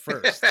wife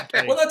first?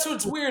 Like, well, that's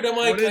what's weird. I'm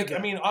like, I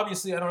mean,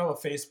 obviously, I don't have a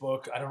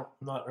Facebook. I'm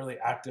not really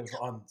active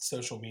on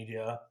social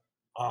media.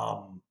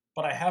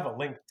 But I have a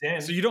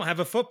LinkedIn. So you don't have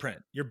a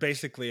footprint. You're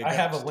basically I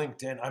have a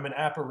LinkedIn. I'm an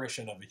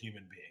apparition of a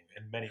human being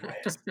in many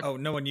ways. Oh,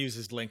 no one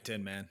uses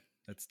LinkedIn, man.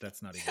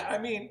 That's not even. Yeah, I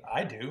mean,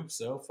 I do.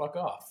 So fuck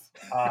off.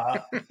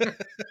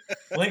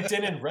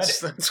 LinkedIn and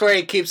Reddit. That's where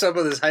he keeps up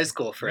with his high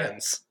school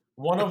friends.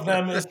 Yeah. One of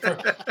them is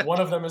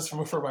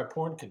for my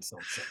porn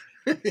consumption.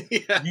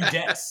 Yeah. You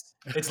guessed.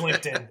 It's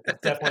LinkedIn. It's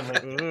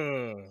definitely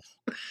LinkedIn.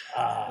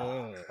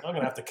 I'm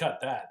gonna have to cut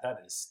that. That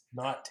is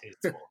not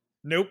tasteful.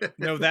 Nope.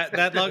 No,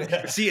 that long.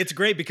 See, it's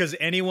great because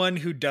anyone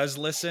who does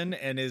listen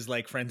and is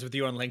like friends with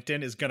you on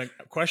LinkedIn is going to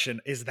question,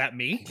 is that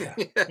me? Yeah.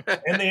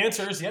 And the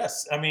answer is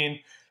yes. I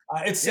mean,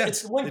 it's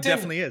LinkedIn. It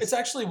definitely is. It's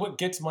actually what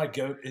gets my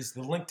goat is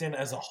the LinkedIn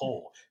as a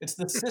whole. It's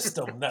the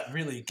system that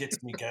really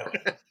gets me going.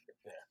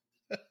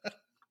 Yeah.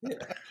 Yeah.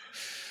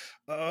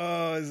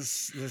 Oh,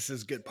 this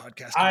is good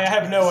podcast. I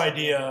have no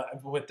idea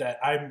with that.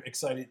 I'm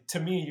excited. To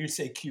me, you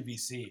say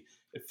QVC.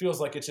 It feels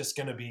like it's just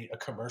going to be a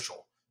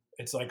commercial.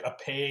 It's like a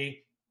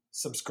pay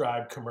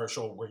subscribe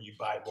commercial where you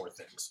buy more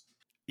things.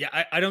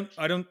 Yeah, I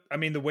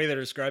mean, the way they're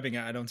describing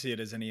it, I don't see it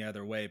as any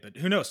other way, but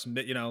who knows?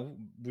 We'll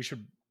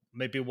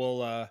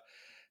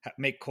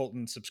make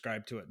Colton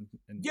subscribe to it.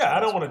 I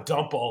don't want to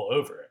dump all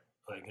over it.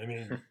 Like, I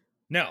mean,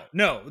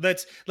 no,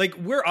 that's like,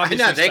 we're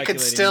obviously, I know, they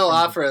could still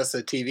offer us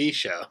a TV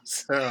show.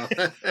 So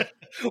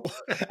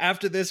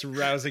after this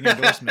rousing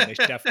endorsement, they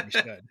definitely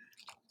should.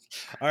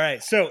 All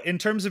right. So in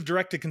terms of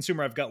direct to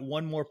consumer, I've got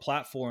one more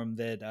platform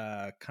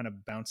that kind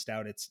of bounced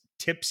out. It's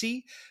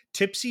Tipsy.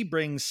 Tipsy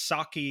brings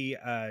sake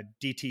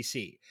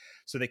DTC.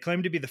 So they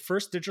claim to be the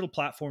first digital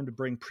platform to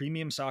bring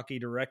premium sake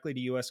directly to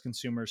U.S.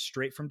 consumers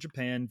straight from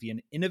Japan via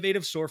an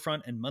innovative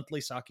storefront and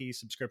monthly sake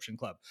subscription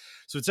club.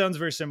 So it sounds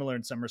very similar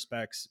in some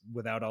respects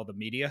without all the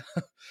media,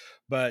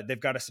 but they've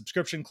got a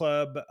subscription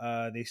club.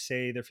 They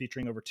say they're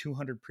featuring over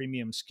 200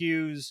 premium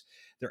SKUs.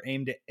 They're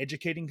aimed at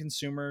educating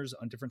consumers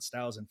on different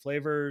styles and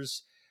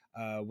flavors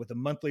with a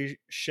monthly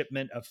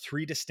shipment of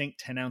 3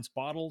 distinct 10-ounce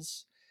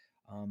bottles.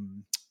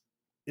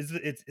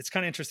 It's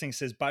kind of interesting. It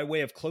says, by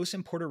way of close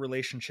importer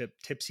relationship,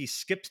 Tipsy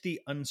skipped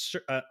the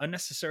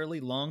unnecessarily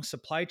long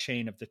supply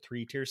chain of the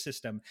 3-tier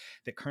system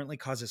that currently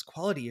causes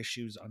quality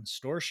issues on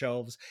store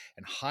shelves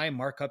and high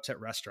markups at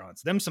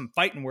restaurants. Them some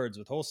fighting words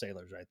with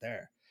wholesalers right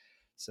there.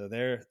 So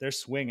they're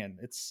swinging.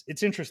 It's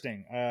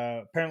interesting.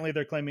 Apparently,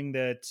 they're claiming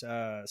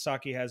that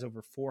sake has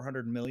over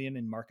 400 million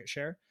in market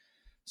share,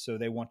 so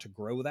they want to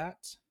grow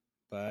that.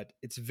 But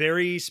it's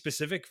very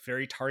specific,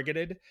 very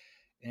targeted.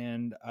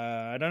 And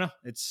I don't know,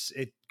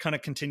 it kind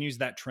of continues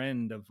that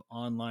trend of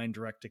online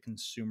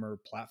direct-to-consumer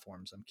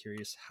platforms. I'm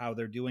curious how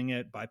they're doing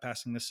it,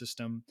 bypassing the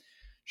system.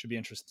 Should be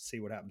interested to see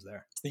what happens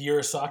there. It's the year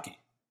of sake.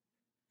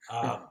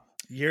 Yeah,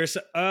 let's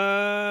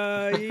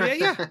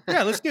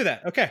do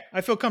that. Okay,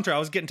 I feel comfortable. I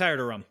was getting tired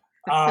of rum.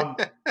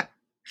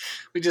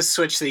 We just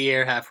switched the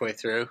year halfway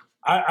through.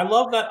 I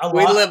love that a lot.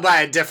 We live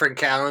by a different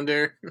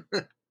calendar.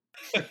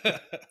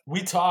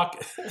 We talk.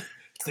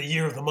 It's the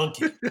year of the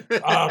monkey.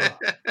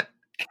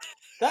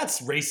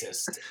 That's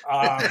racist.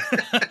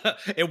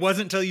 It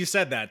wasn't until you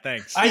said that.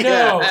 Thanks. I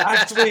know.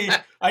 Actually,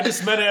 I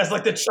just meant it as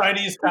like the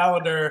Chinese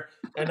calendar,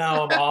 and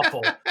now I'm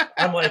awful.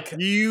 I'm like,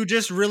 You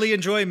just really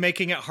enjoy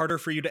making it harder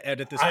for you to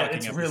edit this fucking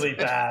it's episode. really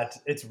bad.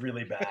 It's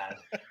really bad.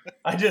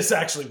 I just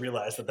actually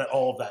realized that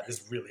all of that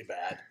is really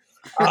bad.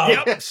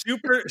 Yep,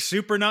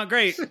 super not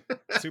great.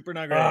 Super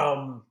not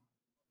great.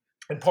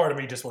 And part of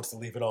me just wants to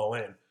leave it all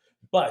in.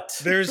 But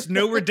there's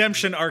no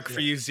redemption arc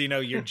for you, Zeno.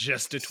 You're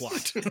just a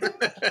twat.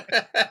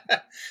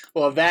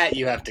 Well, that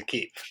you have to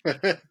keep.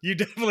 You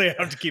definitely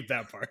have to keep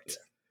that part.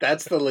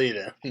 That's the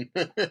lead-in.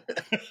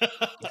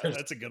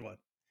 That's a good one.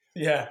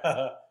 Yeah.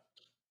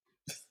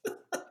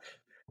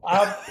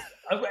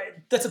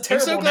 That's a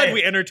terrible name. I'm so glad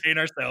we entertain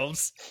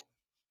ourselves.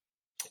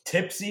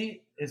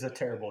 Tipsy is a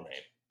terrible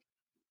name.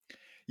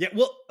 Yeah,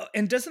 well,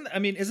 and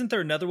isn't there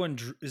another one?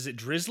 Is it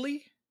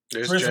Drizzly?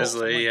 There's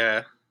Drizzly,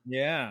 yeah.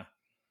 Yeah.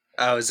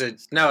 Oh, is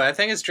it? No, I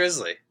think it's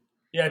Drizzly.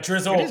 Yeah,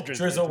 Drizzle.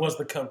 Drizzle was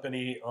the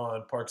company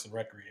on Parks and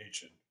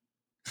Recreation.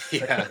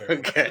 Yeah,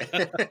 okay.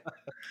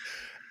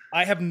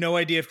 I have no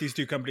idea if these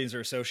two companies are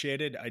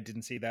associated. I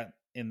didn't see that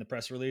in the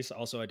press release.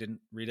 Also, I didn't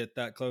read it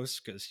that close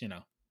because,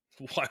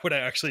 why would I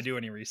actually do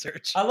any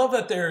research? I love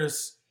that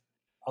there's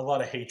a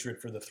lot of hatred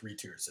for the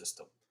 3-tier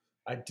system.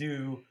 I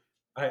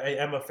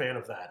am a fan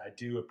of that. I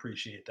do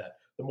appreciate that.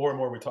 The more and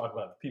more we talk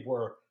about it, people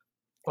are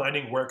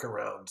finding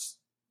workarounds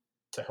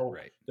to help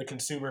the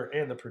consumer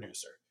and the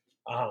producer.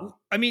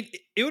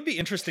 It would be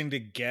interesting to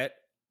get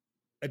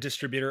a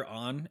distributor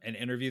on and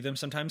interview them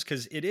sometimes,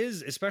 because it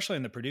is, especially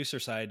on the producer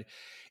side,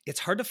 it's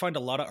hard to find a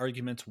lot of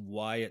arguments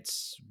why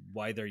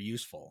they're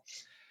useful.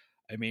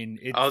 I mean,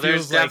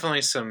 there's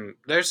definitely some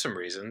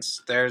reasons.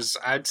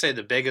 I'd say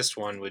the biggest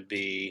one would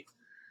be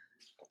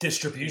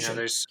distribution.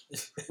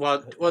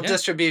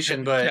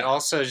 Distribution, but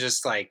also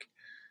just like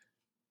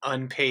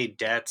unpaid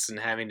debts and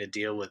having to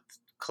deal with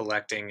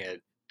collecting at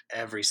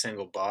every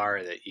single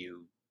bar that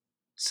you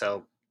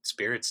sell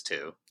spirits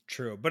to.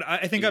 True, but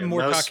I think I'm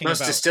more talking about...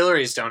 Most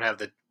distilleries don't have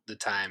the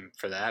time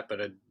for that, but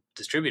a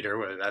distributor,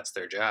 where that's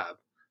their job,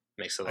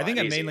 makes it a lot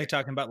easier. I'm mainly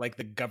talking about like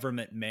the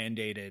government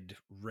mandated,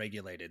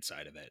 regulated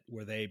side of it,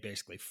 where they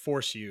basically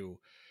force you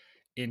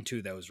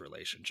into those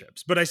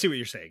relationships. But I see what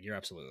you're saying. You're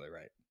absolutely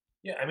right.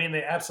 Yeah, I mean,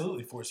 they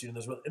absolutely force you in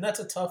those, and that's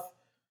a tough...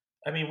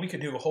 I mean, we could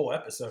do a whole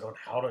episode on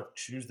how to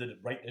choose the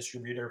right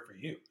distributor for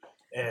you,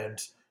 and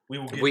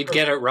we'd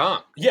get it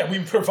wrong. Yeah, we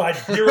provide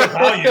zero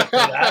value for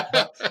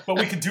that, but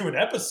we could do an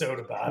episode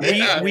about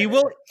it.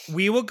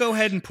 We will go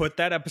ahead and put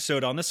that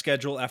episode on the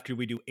schedule after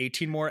we do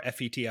 18 more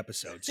FET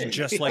episodes,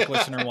 just like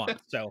listener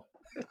wants. So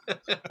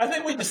I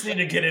think we just need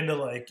to get into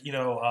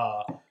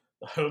the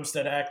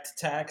Homestead Act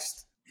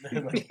tax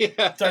and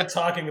start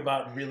talking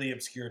about really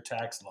obscure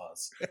tax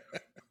laws.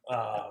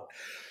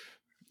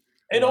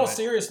 In all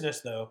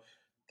seriousness, though,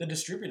 the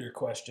distributor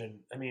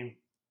question, I mean,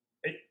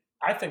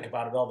 I think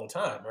about it all the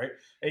time, right?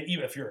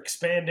 Even if you're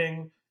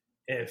expanding,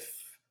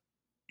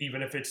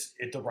 even if it's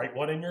the right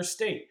one in your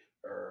state,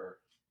 or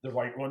the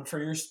right one for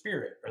your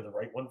spirit, or the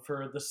right one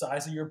for the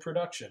size of your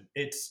production,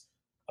 it's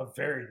a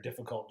very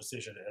difficult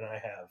decision, and I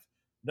have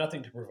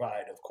nothing to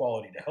provide of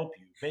quality to help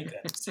you make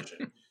that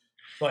decision.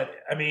 But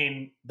I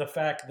mean, the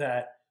fact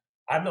that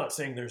I'm not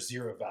saying there's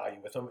zero value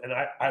with them, and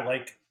I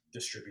like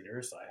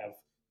distributors. I have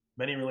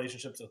many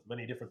relationships with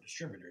many different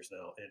distributors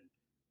now,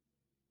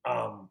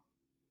 and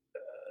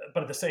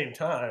but at the same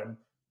time,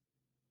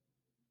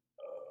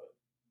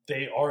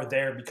 they are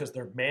there because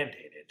they're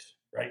mandated,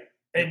 right?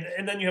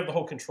 And then you have the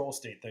whole control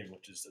state thing,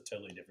 which is a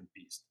totally different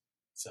beast.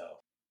 So,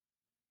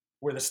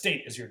 where the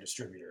state is your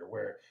distributor,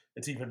 where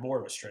it's even more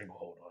of a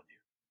stranglehold on you.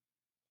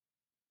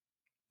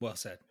 Well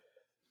said.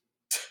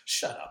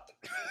 Shut up.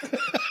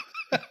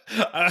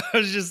 I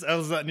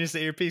was letting you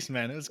say your piece,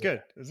 man. It was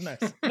good. It was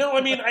nice. No,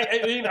 I mean,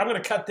 I'm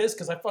going to cut this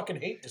because I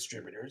fucking hate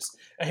distributors.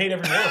 I hate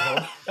every one of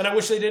them, and I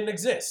wish they didn't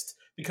exist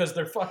because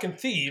they're fucking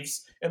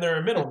thieves and they're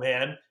a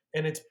middleman,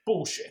 and it's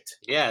bullshit.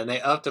 Yeah, and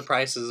they up the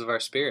prices of our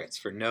spirits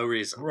for no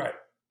reason. Right.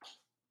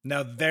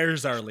 Now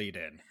there's our lead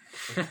in.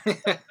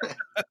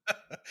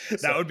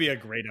 That would be a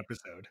great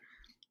episode.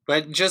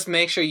 But just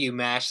make sure you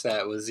mash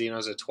that with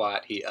Zeno's a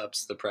twat. He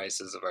ups the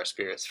prices of our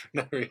spirits for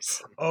no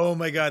reason. Oh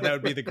my god, that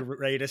would be the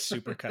greatest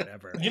supercut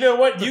ever. You know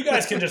what? You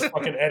guys can just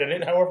fucking edit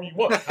it however you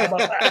want. How about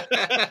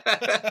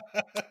that?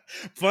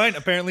 Fine.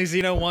 Apparently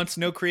Zeno wants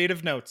no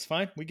creative notes.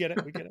 Fine. We get it.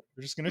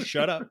 We're just going to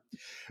shut up.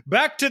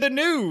 Back to the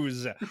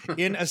news.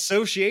 In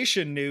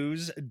association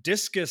news,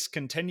 Discus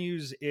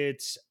continues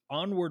its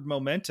onward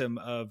momentum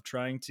of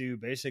trying to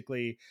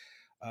basically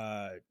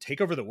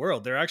take over the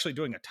world. They're actually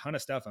doing a ton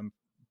of stuff.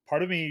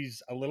 Part of me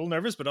is a little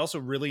nervous, but also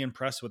really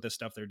impressed with the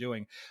stuff they're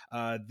doing.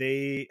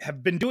 They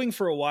have been doing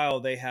for a while.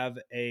 They have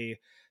a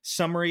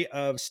summary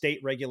of state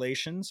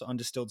regulations on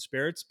distilled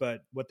spirits,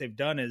 but what they've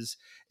done is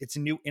it's a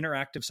new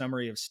interactive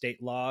summary of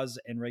state laws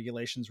and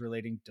regulations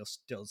relating to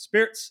distilled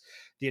spirits.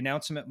 The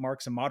announcement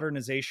marks a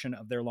modernization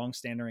of their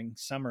longstanding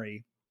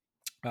summary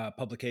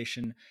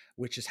publication,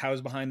 which is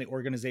housed behind the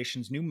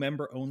organization's new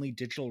member-only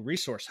digital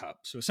resource hub.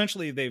 So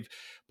essentially,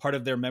 part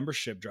of their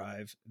membership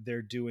drive,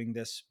 they're doing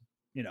this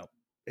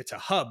it's a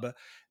hub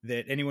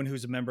that anyone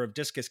who's a member of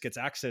Discus gets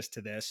access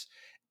to this,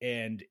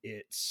 and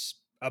it's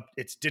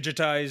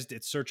digitized,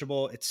 it's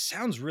searchable. It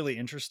sounds really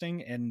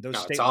interesting, and those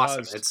state it's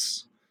awesome. laws.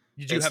 It's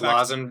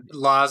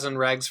laws and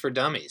regs for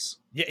dummies.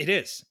 Yeah, it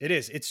is.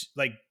 It's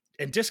like,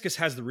 and Discus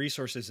has the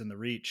resources and the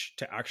reach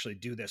to actually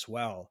do this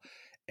well.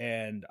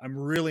 And I'm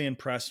really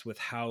impressed with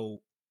how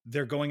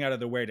they're going out of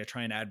their way to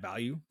try and add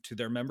value to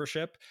their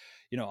membership.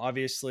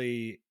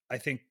 Obviously, I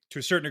think to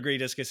a certain degree,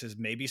 Discus is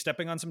maybe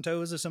stepping on some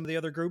toes of some of the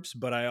other groups,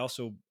 but I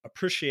also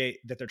appreciate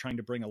that they're trying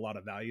to bring a lot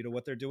of value to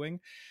what they're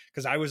doing,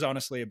 because I was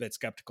honestly a bit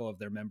skeptical of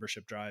their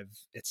membership drive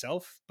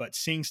itself, but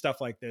seeing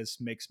stuff like this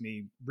makes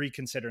me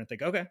reconsider and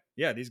think, okay,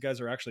 yeah, these guys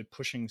are actually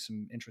pushing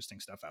some interesting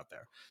stuff out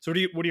there. So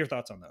what are your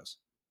thoughts on those?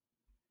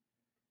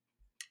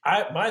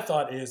 My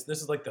thought is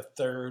this is like the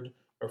third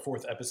or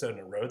fourth episode in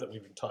a row that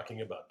we've been talking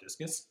about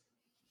Discus.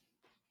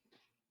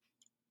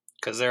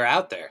 Because they're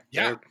out there.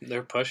 Yeah.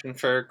 They're pushing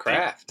for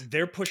craft.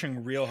 They're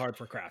pushing real hard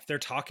for craft. They're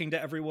talking to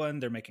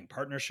everyone. They're making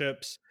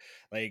partnerships.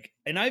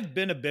 And I've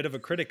been a bit of a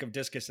critic of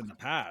Discus in the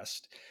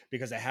past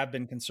because I have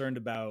been concerned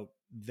about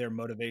their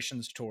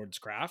motivations towards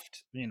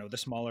craft, the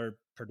smaller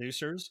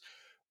producers.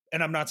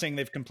 And I'm not saying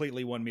they've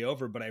completely won me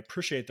over, but I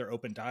appreciate their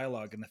open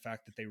dialogue and the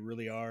fact that they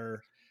really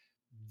are,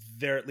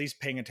 they're at least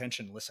paying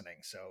attention, listening.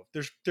 So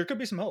there could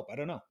be some hope. I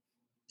don't know.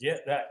 Yeah,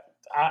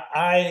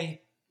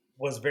 I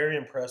was very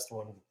impressed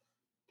when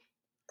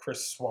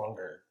Chris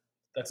Swanger,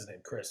 that's his name,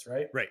 Chris,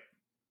 right? Right.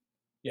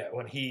 Yeah,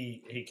 when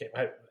he came,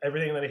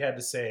 everything that he had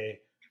to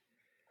say,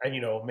 and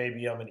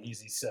maybe I'm an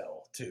easy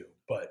sell too,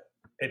 but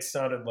it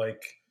sounded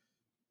like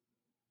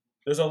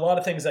there's a lot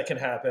of things that can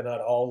happen at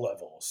all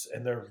levels,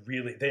 and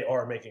they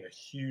are making a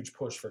huge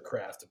push for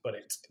craft, but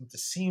it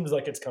seems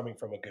like it's coming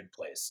from a good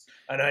place,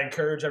 and I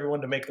encourage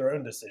everyone to make their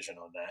own decision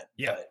on that.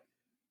 Yeah,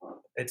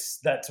 but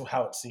that's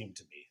how it seemed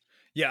to me.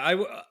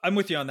 Yeah, I'm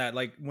with you on that.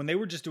 Like when they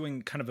were just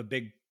doing kind of a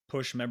big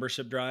push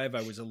membership drive,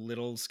 I was a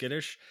little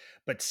skittish,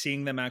 but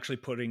seeing them actually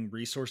putting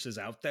resources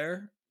out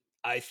there,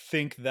 I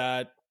think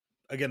that,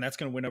 again, that's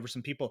going to win over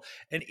some people.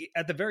 And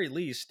at the very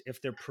least,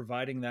 if they're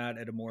providing that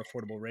at a more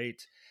affordable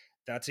rate,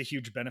 that's a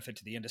huge benefit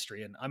to the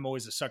industry. And I'm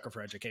always a sucker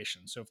for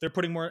education. So if they're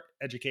putting more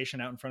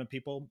education out in front of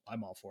people,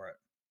 I'm all for it.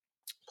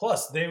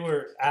 Plus, they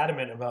were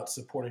adamant about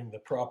supporting the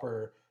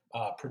proper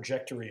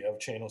trajectory of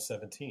Channel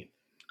 17.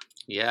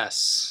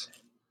 Yes.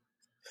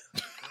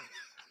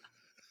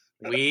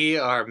 We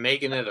are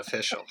making it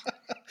official.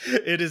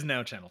 It is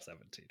now Channel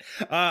 17.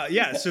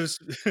 Yeah, so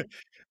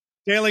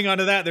tailing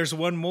onto that, there's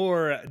one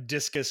more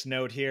Discus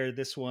note here.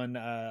 This one,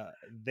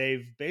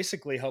 they've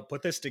basically helped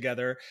put this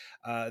together.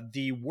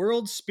 The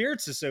World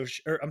Spirits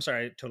Association, I'm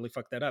sorry, I totally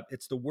fucked that up.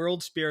 It's the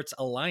World Spirits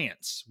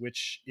Alliance,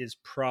 which is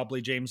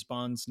probably James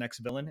Bond's next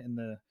villain in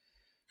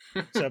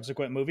the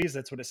subsequent movies.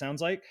 That's what it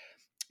sounds like.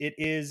 It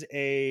is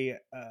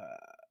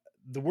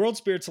the World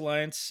Spirits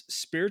Alliance.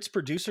 Spirits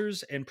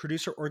producers and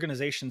producer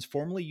organizations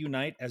formally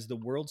unite as the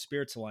World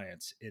Spirits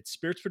Alliance. It's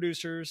spirits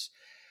producers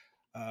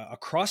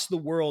across the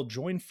world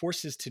join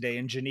forces today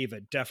in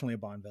Geneva, definitely a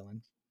Bond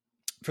villain,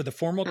 for the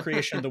formal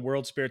creation of the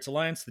World Spirits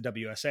Alliance, the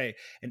WSA,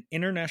 an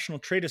international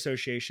trade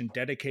association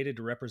dedicated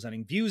to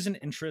representing views and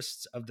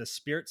interests of the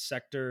spirits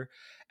sector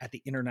at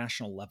the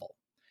international level.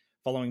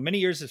 Following many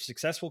years of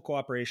successful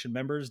cooperation,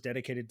 members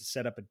dedicated to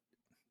set up a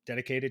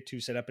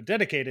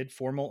dedicated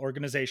formal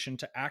organization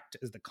to act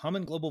as the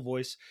common global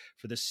voice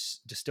for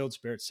this distilled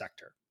spirits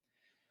sector.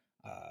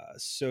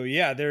 So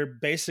yeah,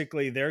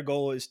 their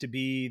goal is to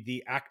be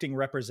the acting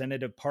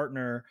representative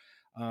partner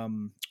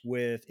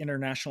with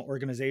international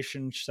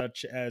organizations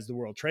such as the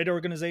World Trade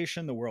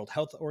Organization, the World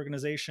Health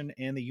Organization,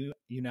 and the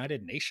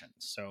United Nations.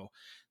 So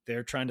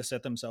they're trying to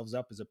set themselves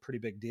up as a pretty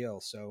big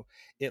deal. So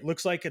it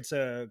looks like it's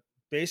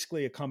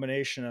basically a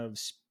combination of,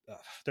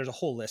 there's a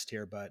whole list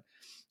here, but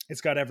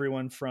it's got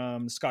everyone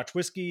from Scotch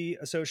Whisky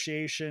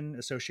Association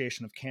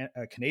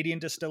of Canadian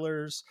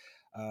Distillers.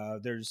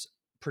 There's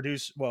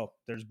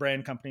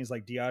brand companies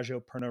like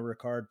Diageo, Pernod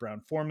Ricard,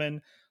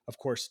 Brown-Forman, of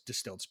course,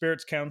 Distilled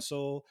Spirits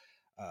Council.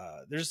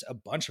 There's a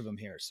bunch of them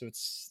here. So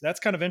that's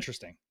kind of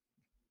interesting.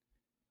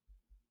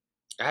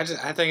 I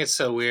think it's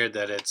so weird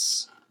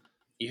that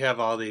you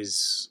have all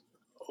these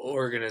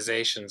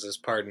organizations as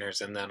partners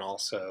and then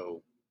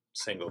also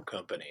single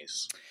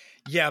companies.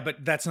 Yeah,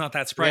 but that's not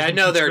that surprising.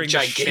 Yeah, I know they're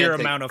gigantic the sheer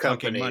amount of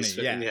fucking money.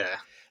 Yeah.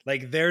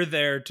 Like they're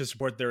there to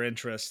support their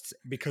interests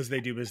because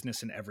they do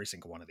business in every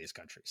single one of these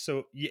countries.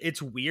 So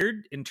it's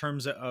weird in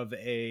terms of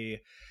an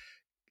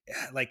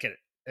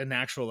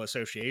actual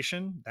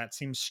association. That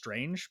seems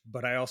strange,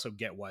 but I also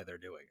get why they're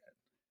doing it.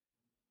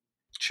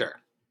 Sure.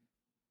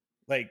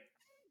 Like,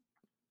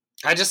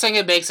 I just think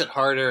it makes it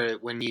harder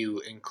when you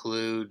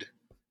include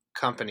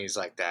companies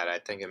like that. I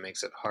think it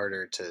makes it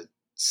harder to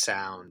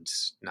sound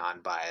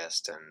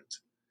non-biased and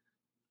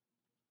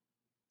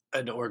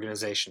an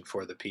organization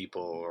for the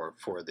people or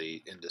for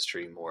the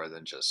industry more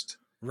than just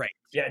right.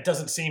 Yeah, it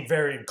doesn't seem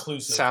very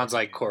inclusive. Sounds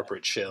like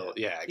corporate shill.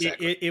 Yeah,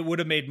 exactly. It would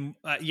have made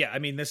I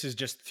mean, this is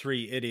just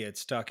three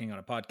idiots talking on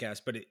a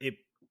podcast, but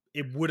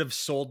it would have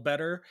sold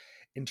better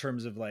in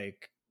terms of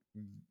like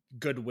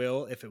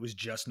goodwill if it was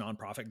just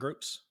nonprofit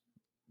groups.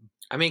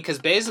 I mean, because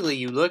basically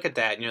you look at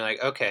that and you're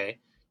like, okay,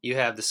 you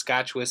have the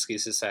Scotch Whisky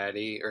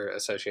Society or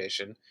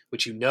Association,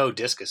 which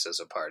Discus is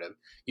a part of.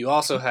 You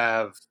also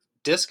have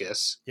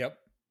Discus, Yep.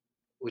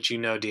 which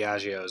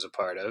Diageo is a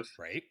part of.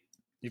 Right.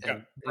 You've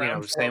And,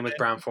 got same with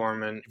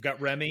Brown-Forman. You've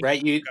got Remy.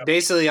 Right. You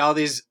basically all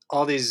these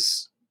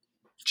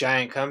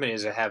giant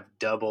companies that have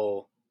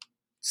double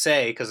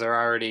say because they're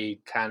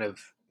already kind of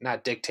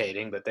not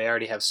dictating, but they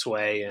already have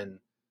sway in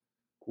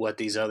what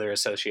these other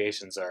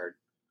associations are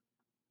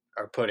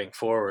putting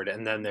forward,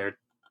 and then they're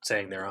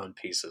saying their own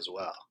piece as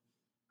well.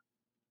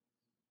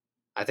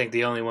 I think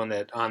the only one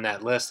that on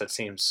that list that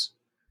seems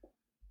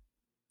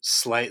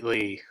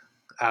slightly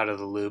out of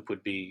the loop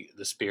would be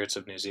the Spirits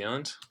of New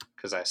Zealand,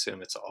 because I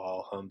assume it's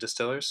all home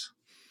distillers.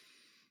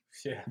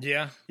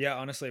 Yeah.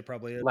 Honestly, it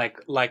probably is.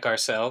 Like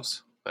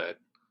ourselves, but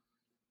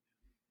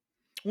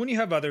when you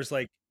have others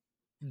like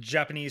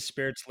Japanese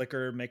Spirits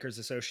Liquor Makers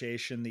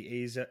Association, the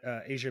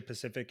Asia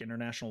Pacific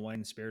International Wine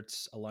and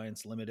Spirits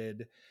Alliance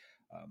Limited.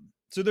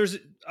 So there's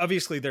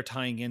obviously they're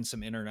tying in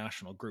some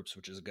international groups,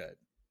 which is good.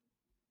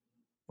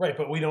 Right,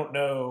 but we don't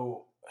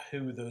know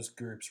who those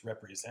groups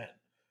represent.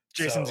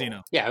 Jason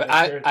Zeno. Yeah,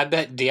 I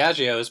bet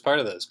Diageo is part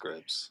of those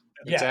groups.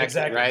 Yeah,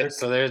 exactly. Right?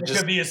 So they're just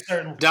could be a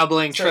certain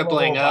doubling,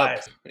 tripling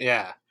up.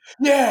 Bias.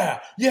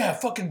 Yeah,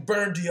 fucking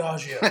burn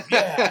Diageo.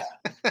 Yeah.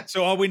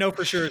 So all we know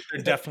for sure is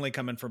they're definitely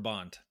coming for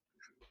Bond.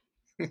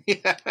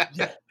 Yeah,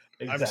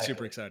 exactly. I'm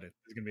super excited.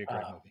 It's going to be a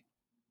great movie.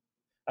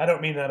 I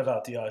don't mean that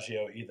about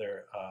Diageo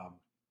either.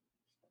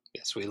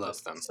 Yes, we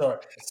love them.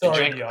 Sorry,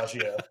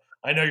 Diageo.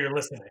 I know you're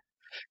listening.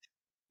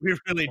 We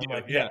really do.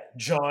 Like, yeah,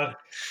 John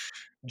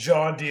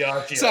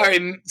Diageo.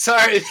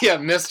 Sorry, yeah,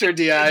 Mr.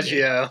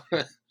 Diageo.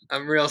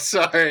 I'm real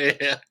sorry.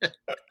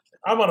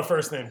 I'm on a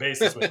first name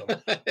basis with him.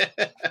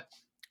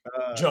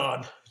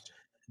 John,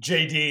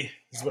 JD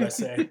is what I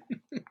say.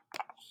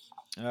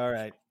 All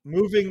right,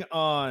 moving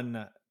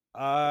on.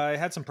 I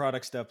had some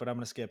product stuff, but I'm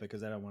going to skip it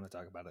because I don't want to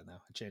talk about it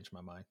now. I changed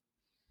my mind.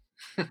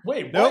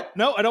 Wait, what?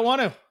 No, I don't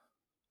want to.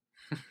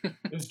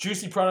 It was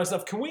juicy product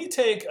stuff. Can we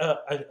take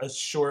a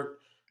short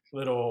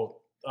little...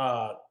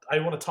 I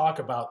want to talk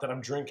about that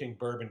I'm drinking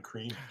bourbon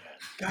cream again.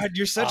 God,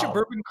 you're such a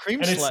bourbon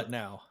cream slut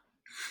now.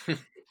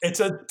 It's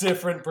a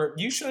different bourbon.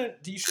 You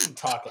shouldn't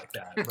talk like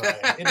that,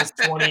 Brian. It is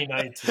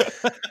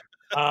 2019.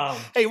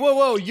 Hey,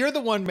 whoa! You're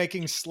the one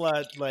making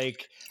slut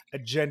like a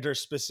gender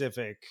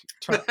specific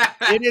term.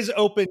 It is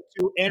open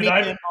to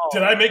anything.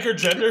 Did I make her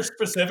gender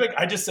specific?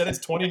 I just said it's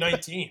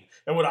 2019,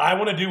 and what I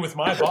want to do with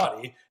my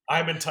body,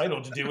 I'm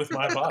entitled to do with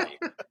my body,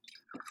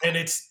 and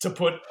it's to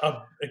put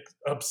a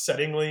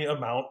upsettingly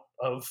amount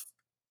of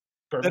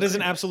bourbon. That is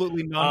an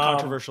absolutely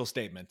non-controversial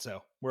statement,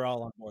 so we're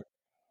all on board.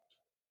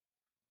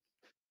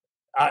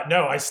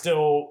 No, I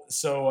still.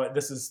 So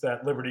this is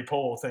that Liberty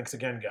poll. Thanks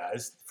again,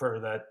 guys, for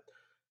that.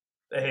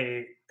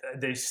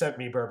 They sent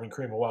me bourbon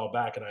cream a while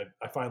back, and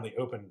I finally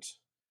opened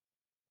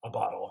a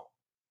bottle,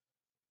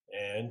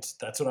 and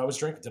that's what I was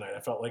drinking tonight.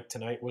 I felt like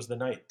tonight was the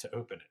night to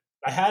open it.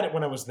 I had it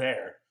when I was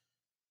there.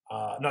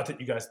 Not that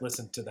you guys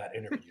listened to that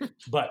interview,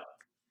 but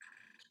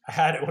I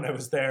had it when I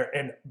was there,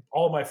 and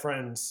all my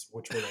friends,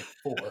 which were like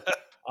 4,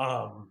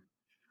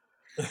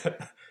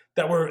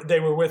 they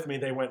were with me.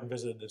 They went and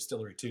visited the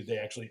distillery too. They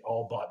actually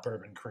all bought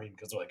bourbon cream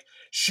because they're like,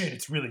 "Shit,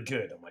 it's really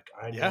good." I'm like,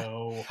 "I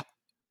know,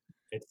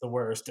 it's the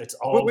worst. It's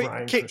all."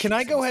 Wait, can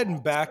I go ahead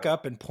and back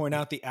up and point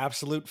out the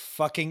absolute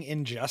fucking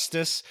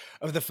injustice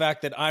of the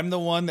fact that I'm the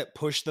one that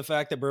pushed the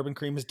fact that bourbon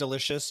cream is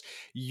delicious?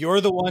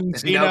 You're the one,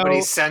 Zeno.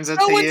 Nobody sends it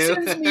to you. No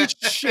one sends me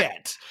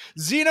shit.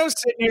 Zeno's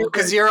sitting here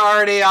because you're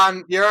already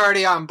on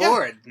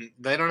board. Yeah.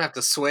 They don't have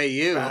to sway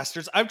you,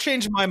 bastards. I've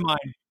changed my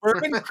mind.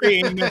 Bourbon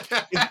cream is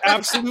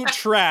absolute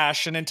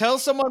trash, and until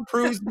someone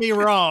proves me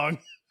wrong,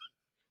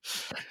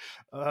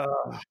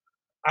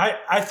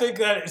 I think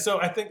that.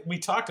 So I think we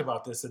talked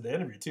about this in the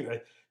interview too.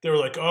 They were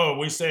like, "Oh,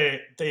 we say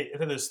they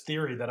had this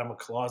theory that I'm a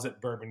closet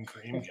bourbon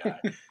cream guy,"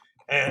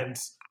 and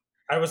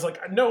I was like,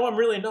 "No, I'm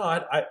really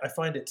not. I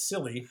find it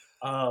silly."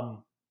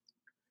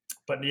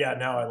 But yeah,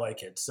 now I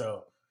like it.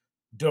 So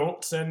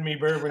don't send me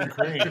bourbon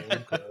cream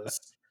because.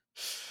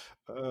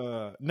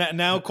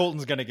 Now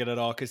Colton's gonna get it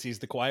all because he's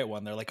the quiet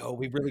one. They're like, "Oh,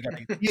 we really got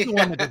to." He's the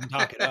one that doesn't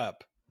talk it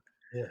up.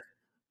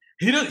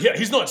 Yeah,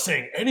 he's not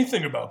saying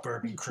anything about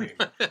bourbon cream.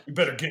 You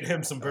better get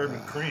him some bourbon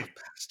cream.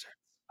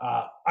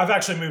 I've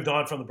actually moved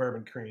on from the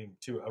bourbon cream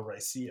to a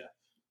Ricea,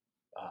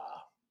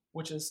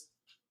 which is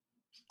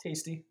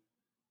tasty.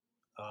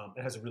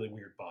 It has a really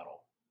weird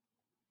bottle.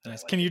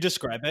 Nice. Can you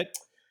describe it?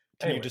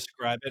 Can you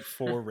describe it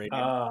for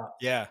radio?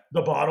 Yeah.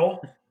 The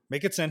bottle.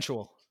 Make it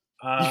sensual.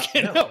 You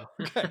can't. No,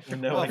 okay.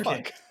 No, I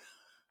can't.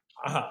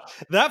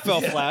 That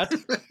fell flat.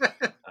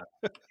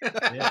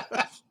 Yeah.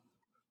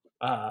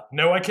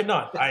 No, I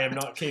cannot. I am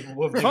not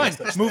capable of doing Fine.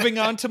 This. Moving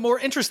on to more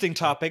interesting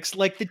topics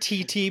like the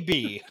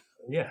TTB.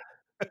 Yeah.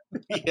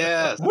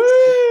 Yes. Woo!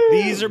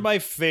 These are my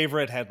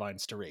favorite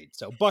headlines to read.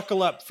 So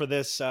buckle up for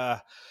this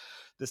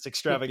this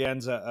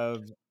extravaganza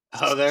of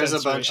Oh, there's a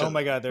bunch Oh of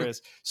my God, there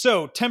is.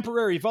 So,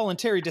 temporary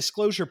voluntary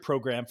disclosure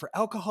program for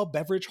alcohol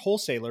beverage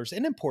wholesalers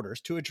and importers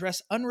to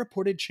address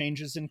unreported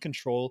changes in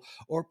control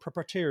or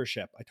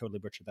proprietorship. I totally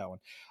butchered that one.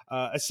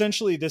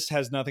 Essentially, this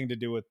has nothing to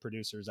do with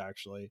producers,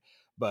 actually.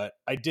 But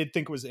I did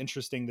think it was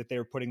interesting that they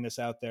were putting this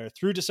out there.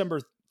 Through December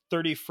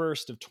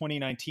 31st of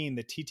 2019,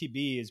 the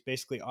TTB is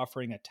basically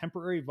offering a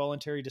temporary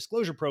voluntary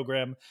disclosure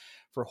program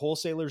for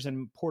wholesalers and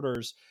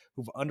importers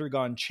who've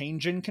undergone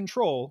change in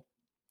control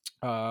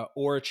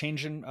or a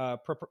change in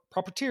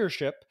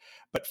proprietorship,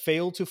 but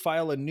fail to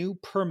file a new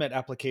permit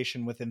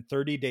application within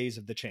 30 days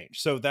of the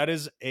change. So that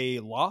is a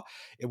law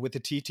with the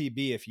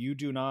TTB. If you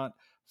do not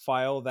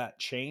file that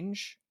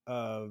change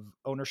of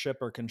ownership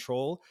or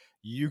control,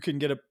 you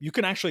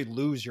can actually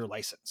lose your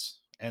license.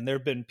 And there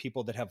have been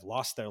people that have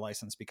lost their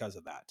license because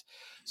of that.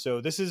 So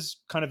this is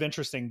kind of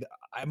interesting.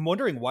 I'm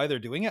wondering why they're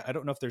doing it. I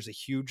don't know if there's a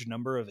huge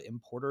number of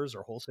importers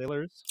or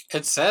wholesalers.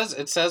 It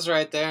says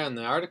right there in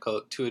the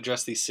article to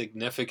address the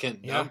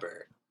significant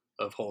number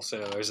of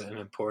wholesalers and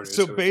importers.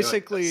 So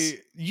basically,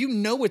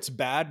 it's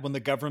bad when the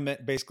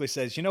government basically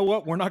says, you know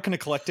what, we're not going to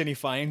collect any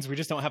fines. We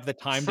just don't have the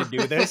time to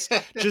do this.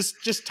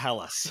 just tell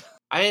us.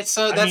 Is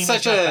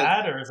that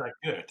bad or is that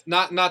good?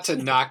 Not to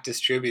knock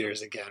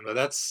distributors again, but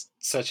that's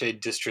such a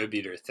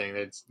distributor thing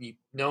that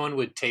no one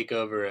would take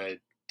over a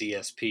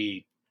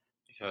DSP,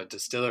 a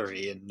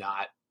distillery, and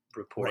not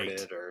report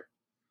it or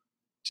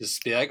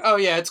just be like, oh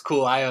yeah, it's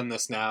cool. I own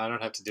this now. I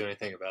don't have to do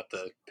anything about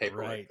the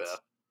paperwork though.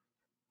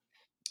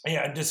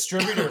 Yeah, and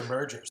distributor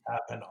mergers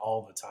happen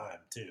all the time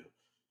too.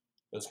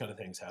 Those kind of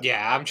things happen.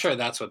 Yeah, I'm sure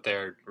that's what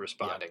they're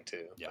responding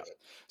to. Yeah.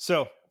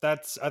 So I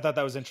thought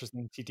that was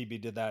interesting.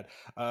 TTB did that.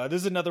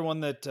 This is another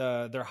one that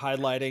they're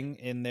highlighting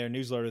in their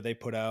newsletter they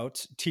put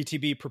out.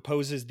 TTB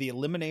proposes the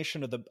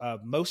elimination of the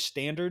most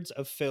standards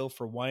of fill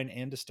for wine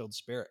and distilled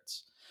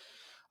spirits.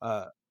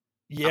 I'm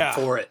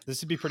for it.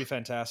 This would be pretty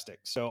fantastic.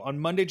 So on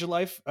Monday,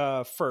 July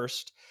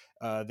 1st,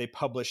 they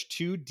published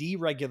 2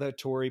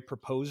 deregulatory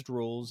proposed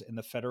rules in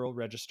the Federal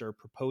Register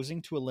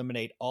proposing to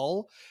eliminate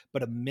all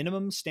but a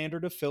minimum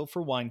standard of fill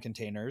for wine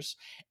containers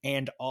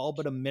and all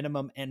but a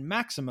minimum and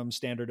maximum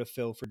standard of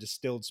fill for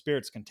distilled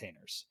spirits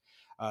containers.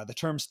 The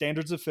term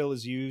standards of fill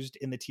is used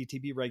in the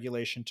TTB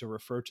regulation to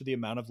refer to the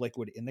amount of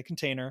liquid in the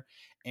container,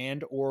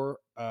 and our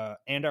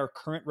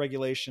current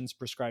regulations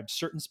prescribe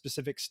certain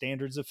specific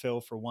standards of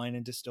fill for wine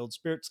and distilled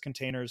spirits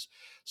containers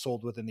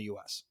sold within the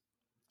U.S.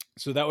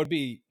 So that would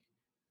be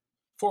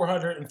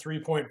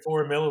 403.4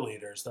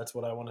 milliliters. That's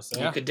what I want to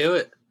say. You could do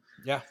it.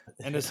 Yeah,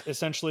 and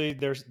essentially,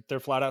 they're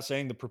flat out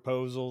saying the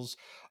proposals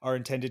are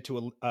intended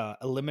to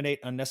eliminate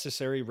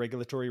unnecessary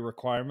regulatory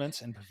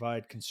requirements and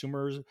provide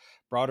consumers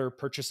broader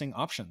purchasing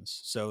options.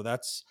 So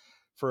that's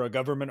for a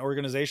government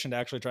organization to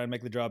actually try and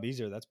make the job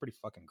easier. That's pretty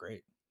fucking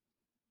great.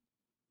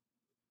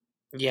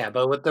 Yeah,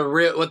 but what the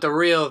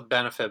real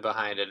benefit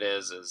behind it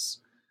is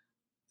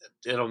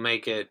it'll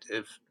make it,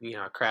 if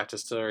a craft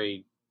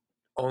distillery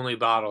only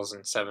bottles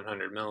in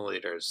 700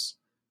 milliliters,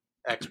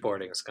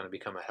 exporting is going to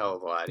become a hell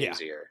of a lot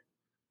easier.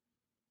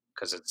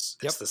 Because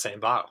it's the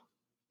same bottle.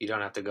 You don't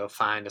have to go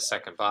find a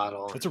second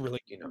bottle. It's a really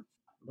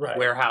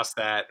warehouse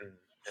that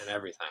and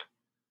everything.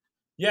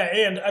 Yeah,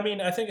 and I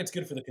mean, I think it's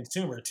good for the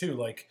consumer too.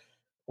 Like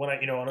when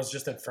I was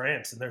just in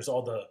France, and there's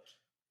all the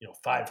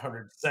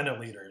 500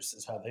 centiliters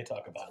is how they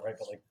talk about it, right?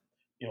 But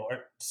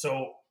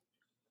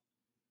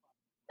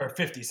or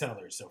 50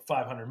 centiliters, so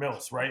 500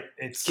 mils, right?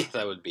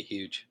 That would be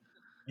huge.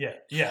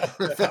 Yeah,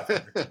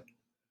 500.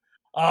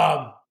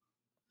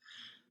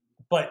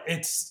 But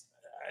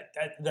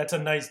that's a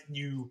nice.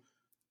 You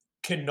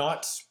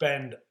cannot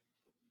spend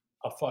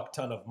a fuck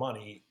ton of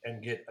money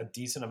and get a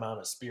decent amount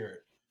of spirit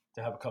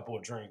to have a couple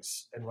of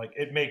drinks, and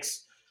it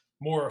makes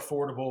more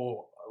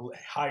affordable,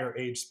 higher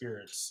age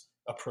spirits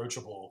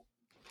approachable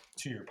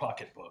to your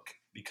pocketbook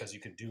because you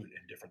can do it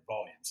in different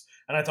volumes.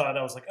 And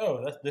I was like,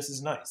 oh, this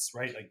is nice,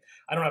 right? Like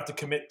I don't have to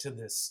commit to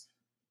this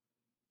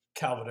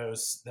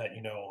Calvados that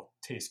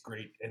tastes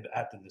great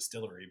at the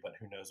distillery, but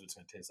who knows what it's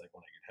going to taste like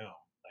when I get home.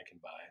 I can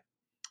buy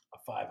a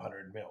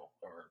 500 mil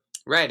or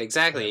right,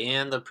 exactly.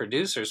 And the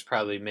producer's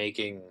probably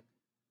making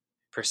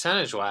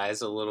percentage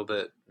wise a little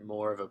bit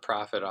more of a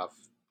profit off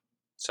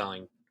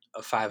selling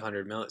a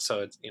 500 mil.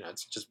 So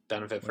it's just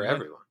benefit for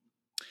everyone.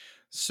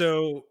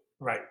 So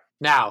right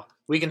now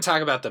we can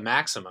talk about the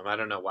maximum. I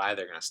don't know why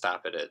they're going to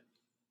stop it at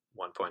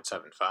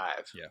 1.75.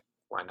 Yeah,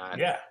 why not?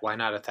 Yeah, why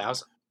not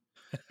 1,000?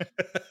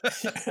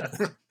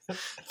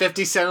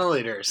 50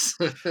 centiliters.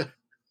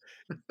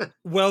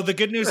 Well, the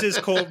good news is,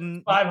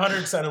 Colton,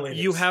 500 centiliters.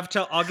 You have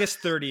till August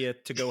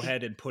 30th to go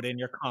ahead and put in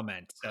your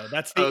comment. So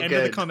that's the end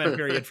of the comment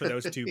period for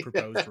those 2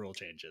 proposed rule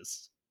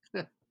changes.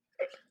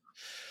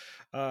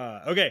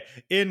 Okay.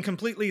 In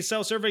completely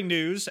self-serving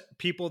news,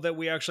 people that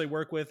we actually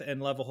work with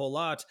and love a whole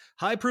lot,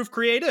 High Proof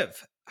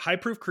Creative. High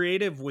Proof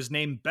Creative was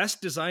named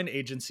Best Design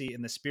Agency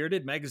in the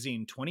Spirited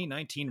Magazine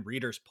 2019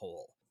 Readers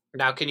Poll.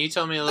 Now, can you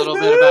tell me a little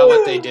bit about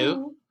what they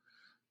do?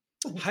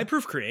 High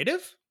Proof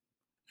Creative?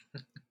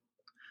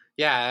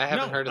 Yeah, I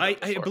haven't heard of them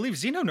before. I believe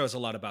Zeno knows a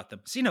lot about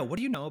them. Zeno, what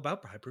do you know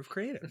about High Proof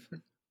Creative?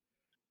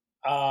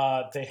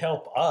 They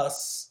help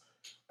us.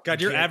 God,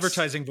 your get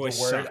advertising voice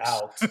the word sucks.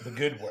 out, the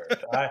good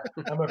word.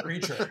 I'm a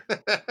preacher.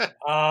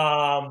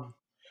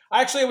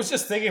 Actually, I was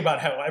just thinking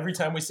about how every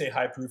time we say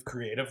high proof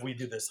creative, we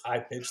do this high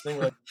pitch thing.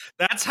 We're like,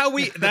 That's how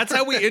we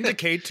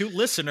indicate to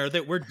listener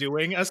that we're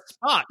doing a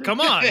spot.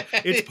 Come on.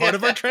 It's part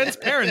of our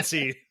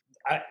transparency.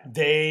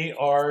 they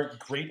are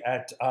great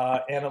at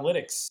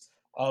analytics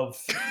of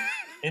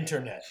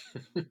internet.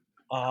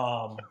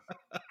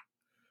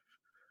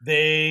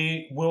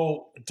 They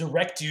will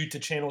direct you to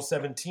channel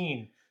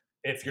 17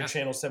 if you're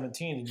channel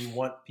 17 and you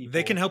want people.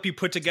 They can help you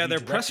put together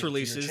directed press to your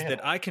releases that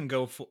channel. I can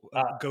go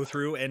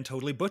through and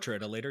totally butcher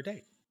at a later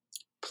date.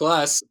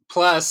 Plus,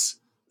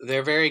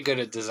 they're very good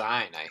at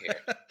design, I hear.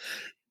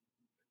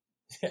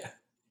 Yeah.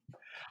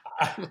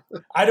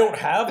 I don't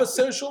have a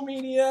social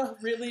media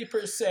really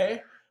per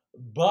se,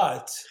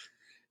 but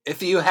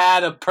if you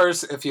had a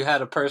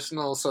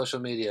personal social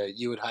media,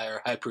 you would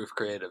hire High Proof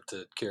Creative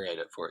to curate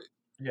it for you.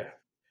 Yeah.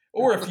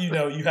 Or if you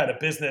had a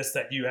business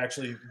that you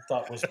actually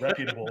thought was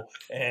reputable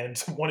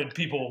and wanted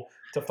people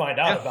to find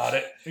out about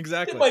it,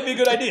 exactly, it might be a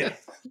good idea.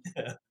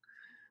 Yeah.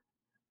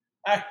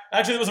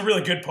 Actually, it was a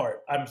really good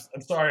part. I'm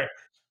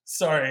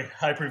sorry,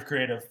 High Proof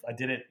Creative. I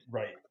did it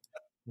right.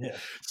 Yeah.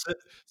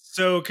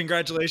 So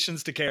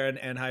congratulations to Karen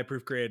and High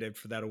Proof Creative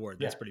for that award.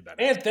 That's pretty bad.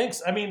 And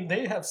thanks. I mean,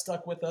 they have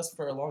stuck with us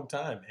for a long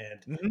time,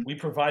 and we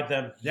provide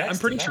them. Yeah, I'm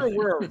pretty sure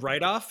we're a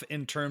write-off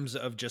in terms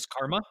of just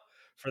karma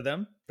for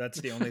them. That's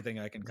the only thing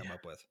I can come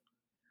up with.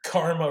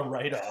 Karma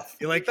write-off.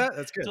 You like that?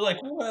 That's good. They're like,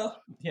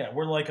 well, yeah,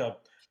 we're like a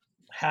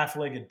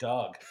half-legged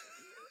dog.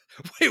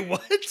 Wait,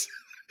 what?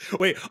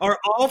 Wait, are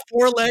all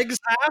four legs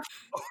half?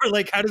 Or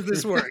like, how does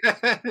this work?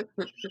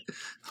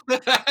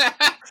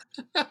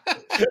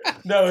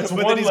 No, it's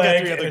one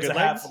leg and it's a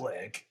half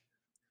leg.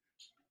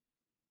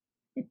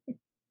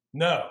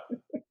 No,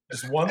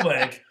 just one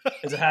leg.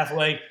 It's a half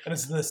leg, and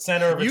it's in the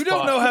center of its You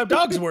don't body. know how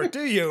dogs work,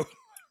 do you?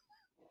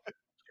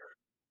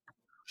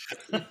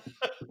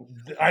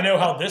 I know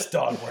how this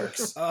dog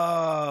works.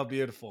 Oh,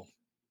 beautiful.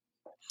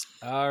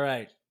 All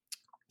right.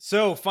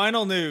 So,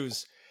 final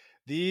news.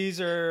 These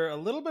are a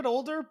little bit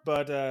older,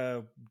 but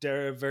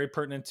they're very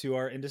pertinent to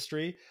our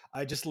industry.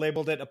 I just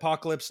labeled it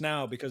Apocalypse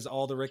Now because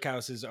all the rick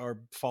houses are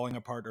falling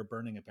apart or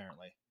burning,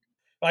 apparently.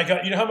 I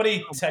got, how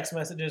many text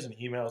messages and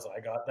emails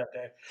I got that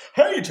day?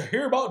 Hey, did you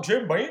hear about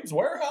Jim Beam's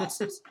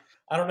warehouses?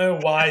 I don't know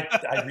why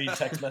I read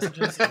text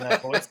messages in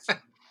that voice,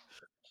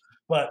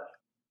 but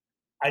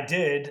I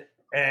did,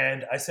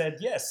 and I said,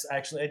 yes,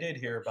 actually, I did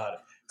hear about it.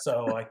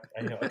 So I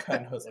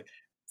kind of was like,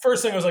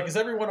 first thing I was like, is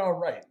everyone all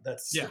right?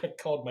 That's I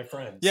called my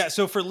friends. Yeah,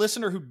 so for a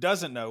listener who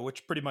doesn't know,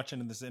 which pretty much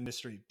in this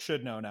industry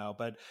should know now,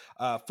 but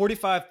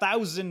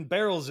 45,000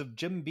 barrels of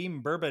Jim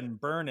Beam bourbon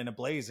burn in a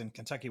blaze in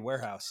Kentucky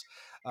warehouse.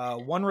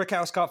 One rick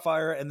house caught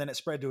fire, and then it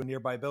spread to a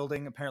nearby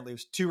building. Apparently, it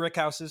was two rick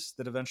houses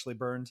that eventually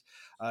burned.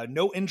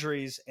 No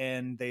injuries,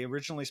 and they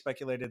originally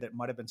speculated it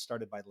might have been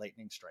started by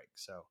lightning strike.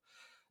 So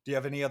do you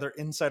have any other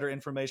insider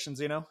information,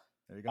 Zeno?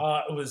 There you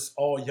go. It was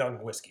all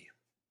young whiskey.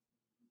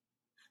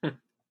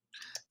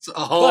 So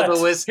all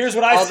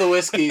the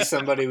whiskey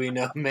somebody we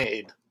know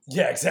made.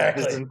 Yeah,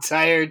 exactly. His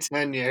entire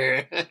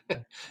tenure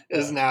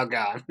is now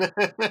gone.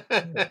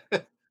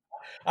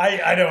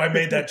 I know I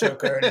made that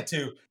joke already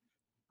too.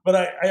 But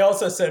I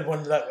also said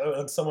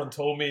when someone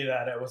told me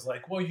that, I was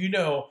like, well,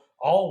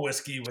 all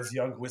whiskey was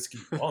young whiskey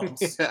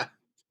once. Yeah.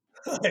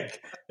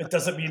 Like, it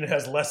doesn't mean it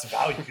has less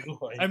value.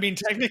 Like, I mean,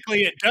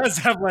 technically, it does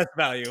have less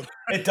value.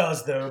 It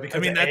does, though,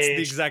 because that's the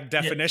exact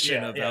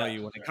definition of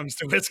value when it comes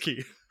to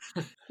whiskey.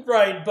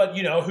 Right, but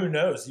who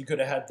knows? You could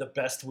have had the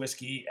best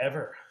whiskey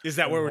ever. Is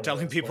that what we're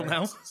telling people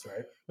now?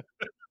 Right?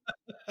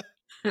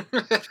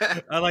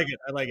 I like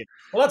it.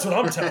 Well, that's what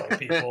I'm telling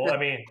people. I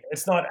mean,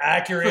 it's not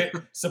accurate,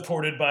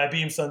 supported by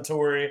Beam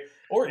Suntory,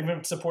 or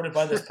even supported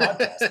by this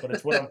podcast, but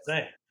it's what I'm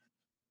saying.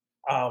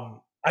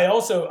 I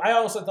also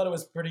thought it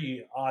was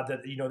pretty odd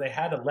that they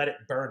had to let it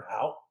burn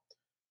out.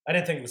 I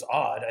didn't think it was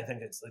odd. I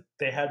think it's like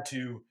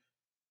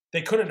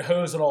they couldn't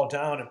hose it all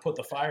down and put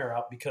the fire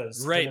out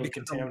because it would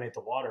contaminate the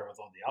water with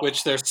all the alcohol.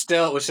 Which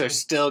they're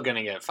still going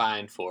to get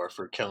fined for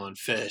killing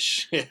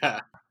fish.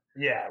 Yeah.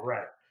 Yeah,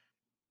 right.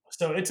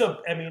 So it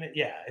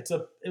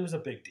was a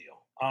big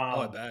deal.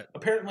 I bet.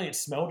 Apparently it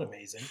smelled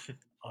amazing.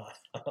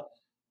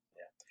 Yeah.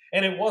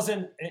 And it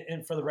wasn't,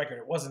 and for the record,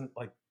 it wasn't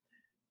like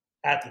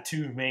at the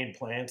two main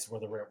plants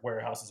where the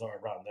warehouses are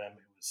around them.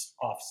 It was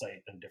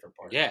off-site in different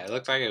parts. Yeah, it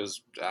looked like it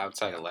was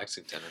outside of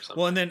Lexington or something.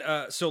 Well, and then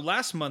so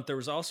last month there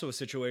was also a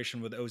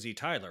situation with OZ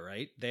Tyler,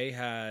 right? They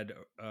had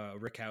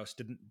rick house.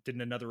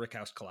 Didn't another rick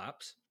house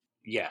collapse?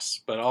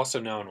 Yes, but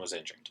also no one was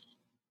injured.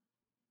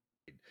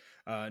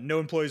 No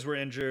employees were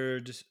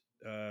injured.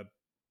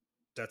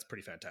 That's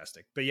pretty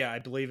fantastic. But yeah, I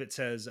believe it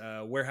says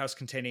warehouse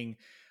containing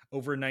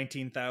over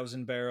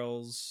 19,000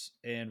 barrels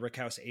and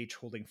Rickhouse H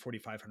holding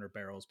 4,500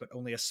 barrels, but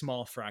only a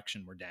small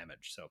fraction were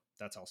damaged. So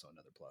that's also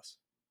another plus.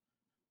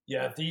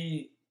 Yeah,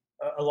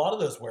 a lot of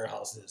those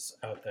warehouses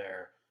out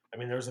there, I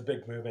mean, there was a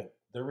big movement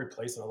they're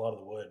replacing a lot of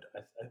the wood.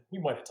 We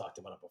might have talked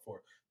about it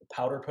before. The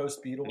powder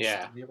post beetles.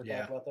 Yeah. Did we ever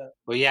Yeah. talk about that?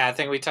 Well, yeah, I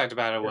think we talked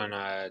about it when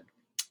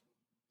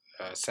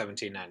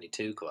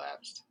 1792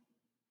 collapsed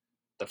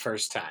the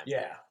first time.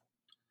 Yeah.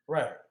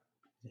 Right.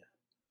 Yeah.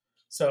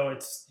 So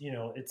it's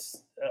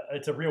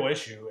it's a real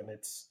issue, and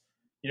it's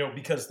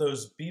because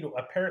those beetles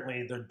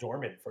apparently they're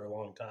dormant for a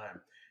long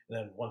time, and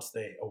then once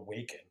they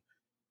awaken,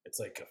 it's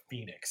like a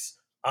phoenix.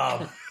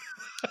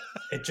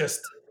 It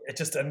just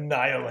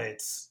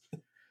annihilates.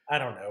 I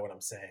don't know what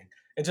I'm saying.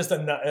 It just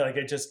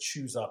it just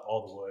chews up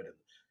all the wood,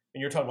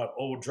 and you're talking about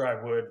old dry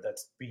wood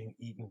that's being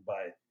eaten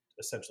by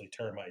essentially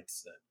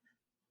termites,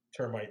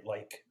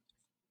 termite-like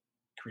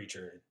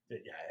creature.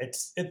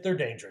 They're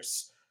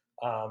dangerous.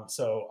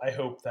 So I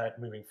hope that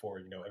moving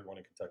forward, everyone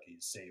in Kentucky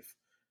is safe.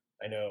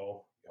 I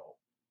know,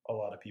 a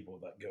lot of people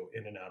that go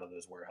in and out of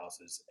those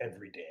warehouses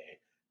every day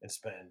and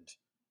spend,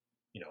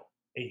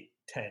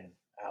 8-10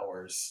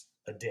 hours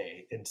a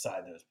day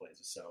inside those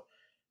places. So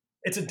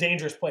it's a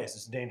dangerous place.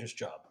 It's a dangerous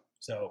job.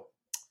 So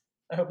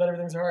I hope that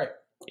everything's all right.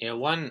 Yeah,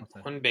 one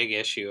big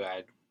issue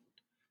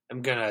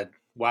I'm gonna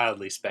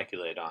wildly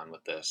speculate on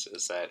with this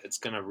is that it's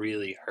gonna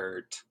really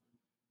hurt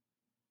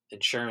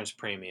insurance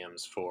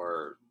premiums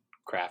for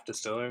craft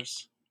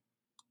distillers,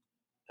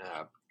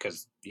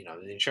 because the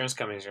insurance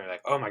companies are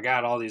like, oh my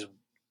god, all these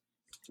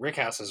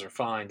rickhouses are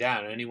falling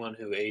down. Anyone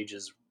who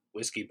ages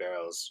whiskey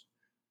barrels,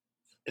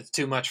 it's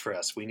too much for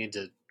us. We need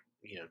to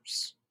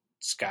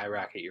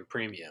skyrocket your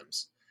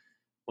premiums.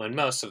 When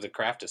most of the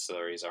craft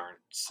distilleries aren't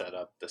set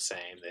up the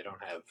same. They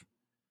don't have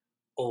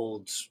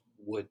old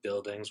wood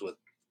buildings with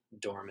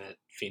dormant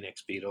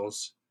phoenix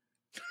beetles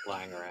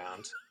lying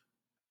around.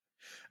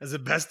 That's the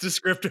best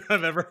descriptor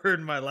I've ever heard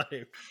in my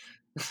life.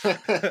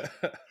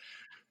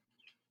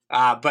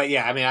 But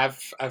yeah, I mean,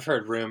 I've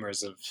heard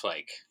rumors of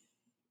like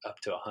up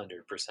to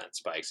 100%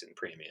 spikes in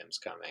premiums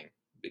coming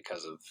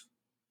because of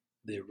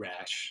the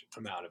rash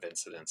amount of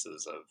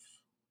incidences of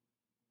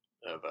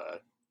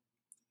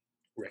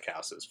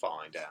rickhouses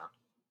falling down.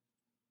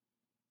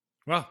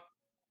 Well,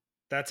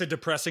 that's a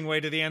depressing way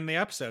to end the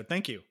episode.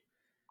 Thank you.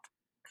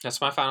 That's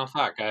my final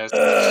thought, guys.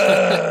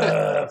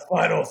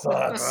 Final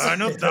thoughts.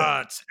 Final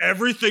thoughts.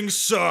 Everything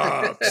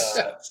sucks.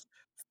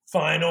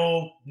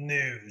 Final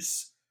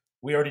news.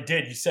 We already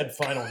did. You said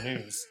final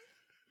news.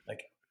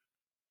 Like,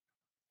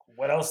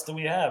 what else do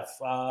we have?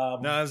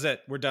 No, that's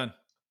it. We're done.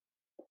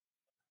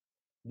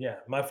 Yeah,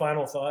 my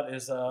final thought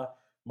is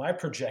my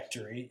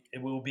trajectory.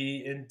 It will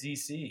be in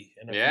DC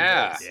in a few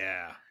days.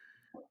 Yeah.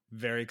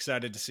 Very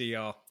excited to see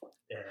y'all.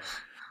 Yeah.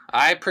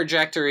 I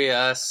trajectory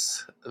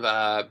us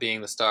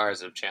being the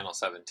stars of Channel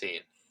 17.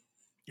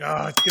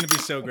 Oh, it's going to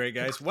be so great,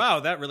 guys.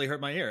 Wow, that really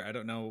hurt my ear. I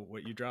don't know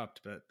what you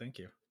dropped, but thank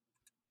you.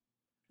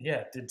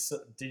 Yeah, did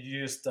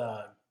you just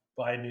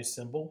buy a new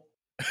cymbal?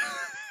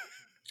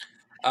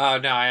 Oh,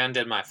 no, I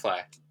undid my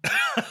flag.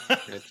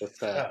 It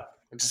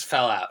just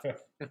fell out.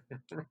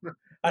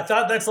 I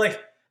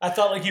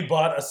thought you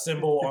bought a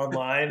cymbal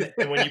online,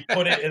 and when you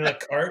put it in a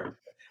cart,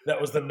 that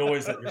was the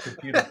noise that your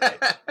computer made.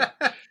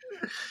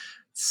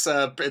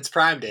 It's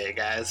Prime Day,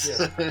 guys.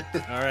 Yeah.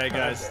 All right,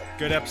 guys.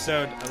 Good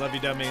episode. I love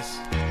you, dummies.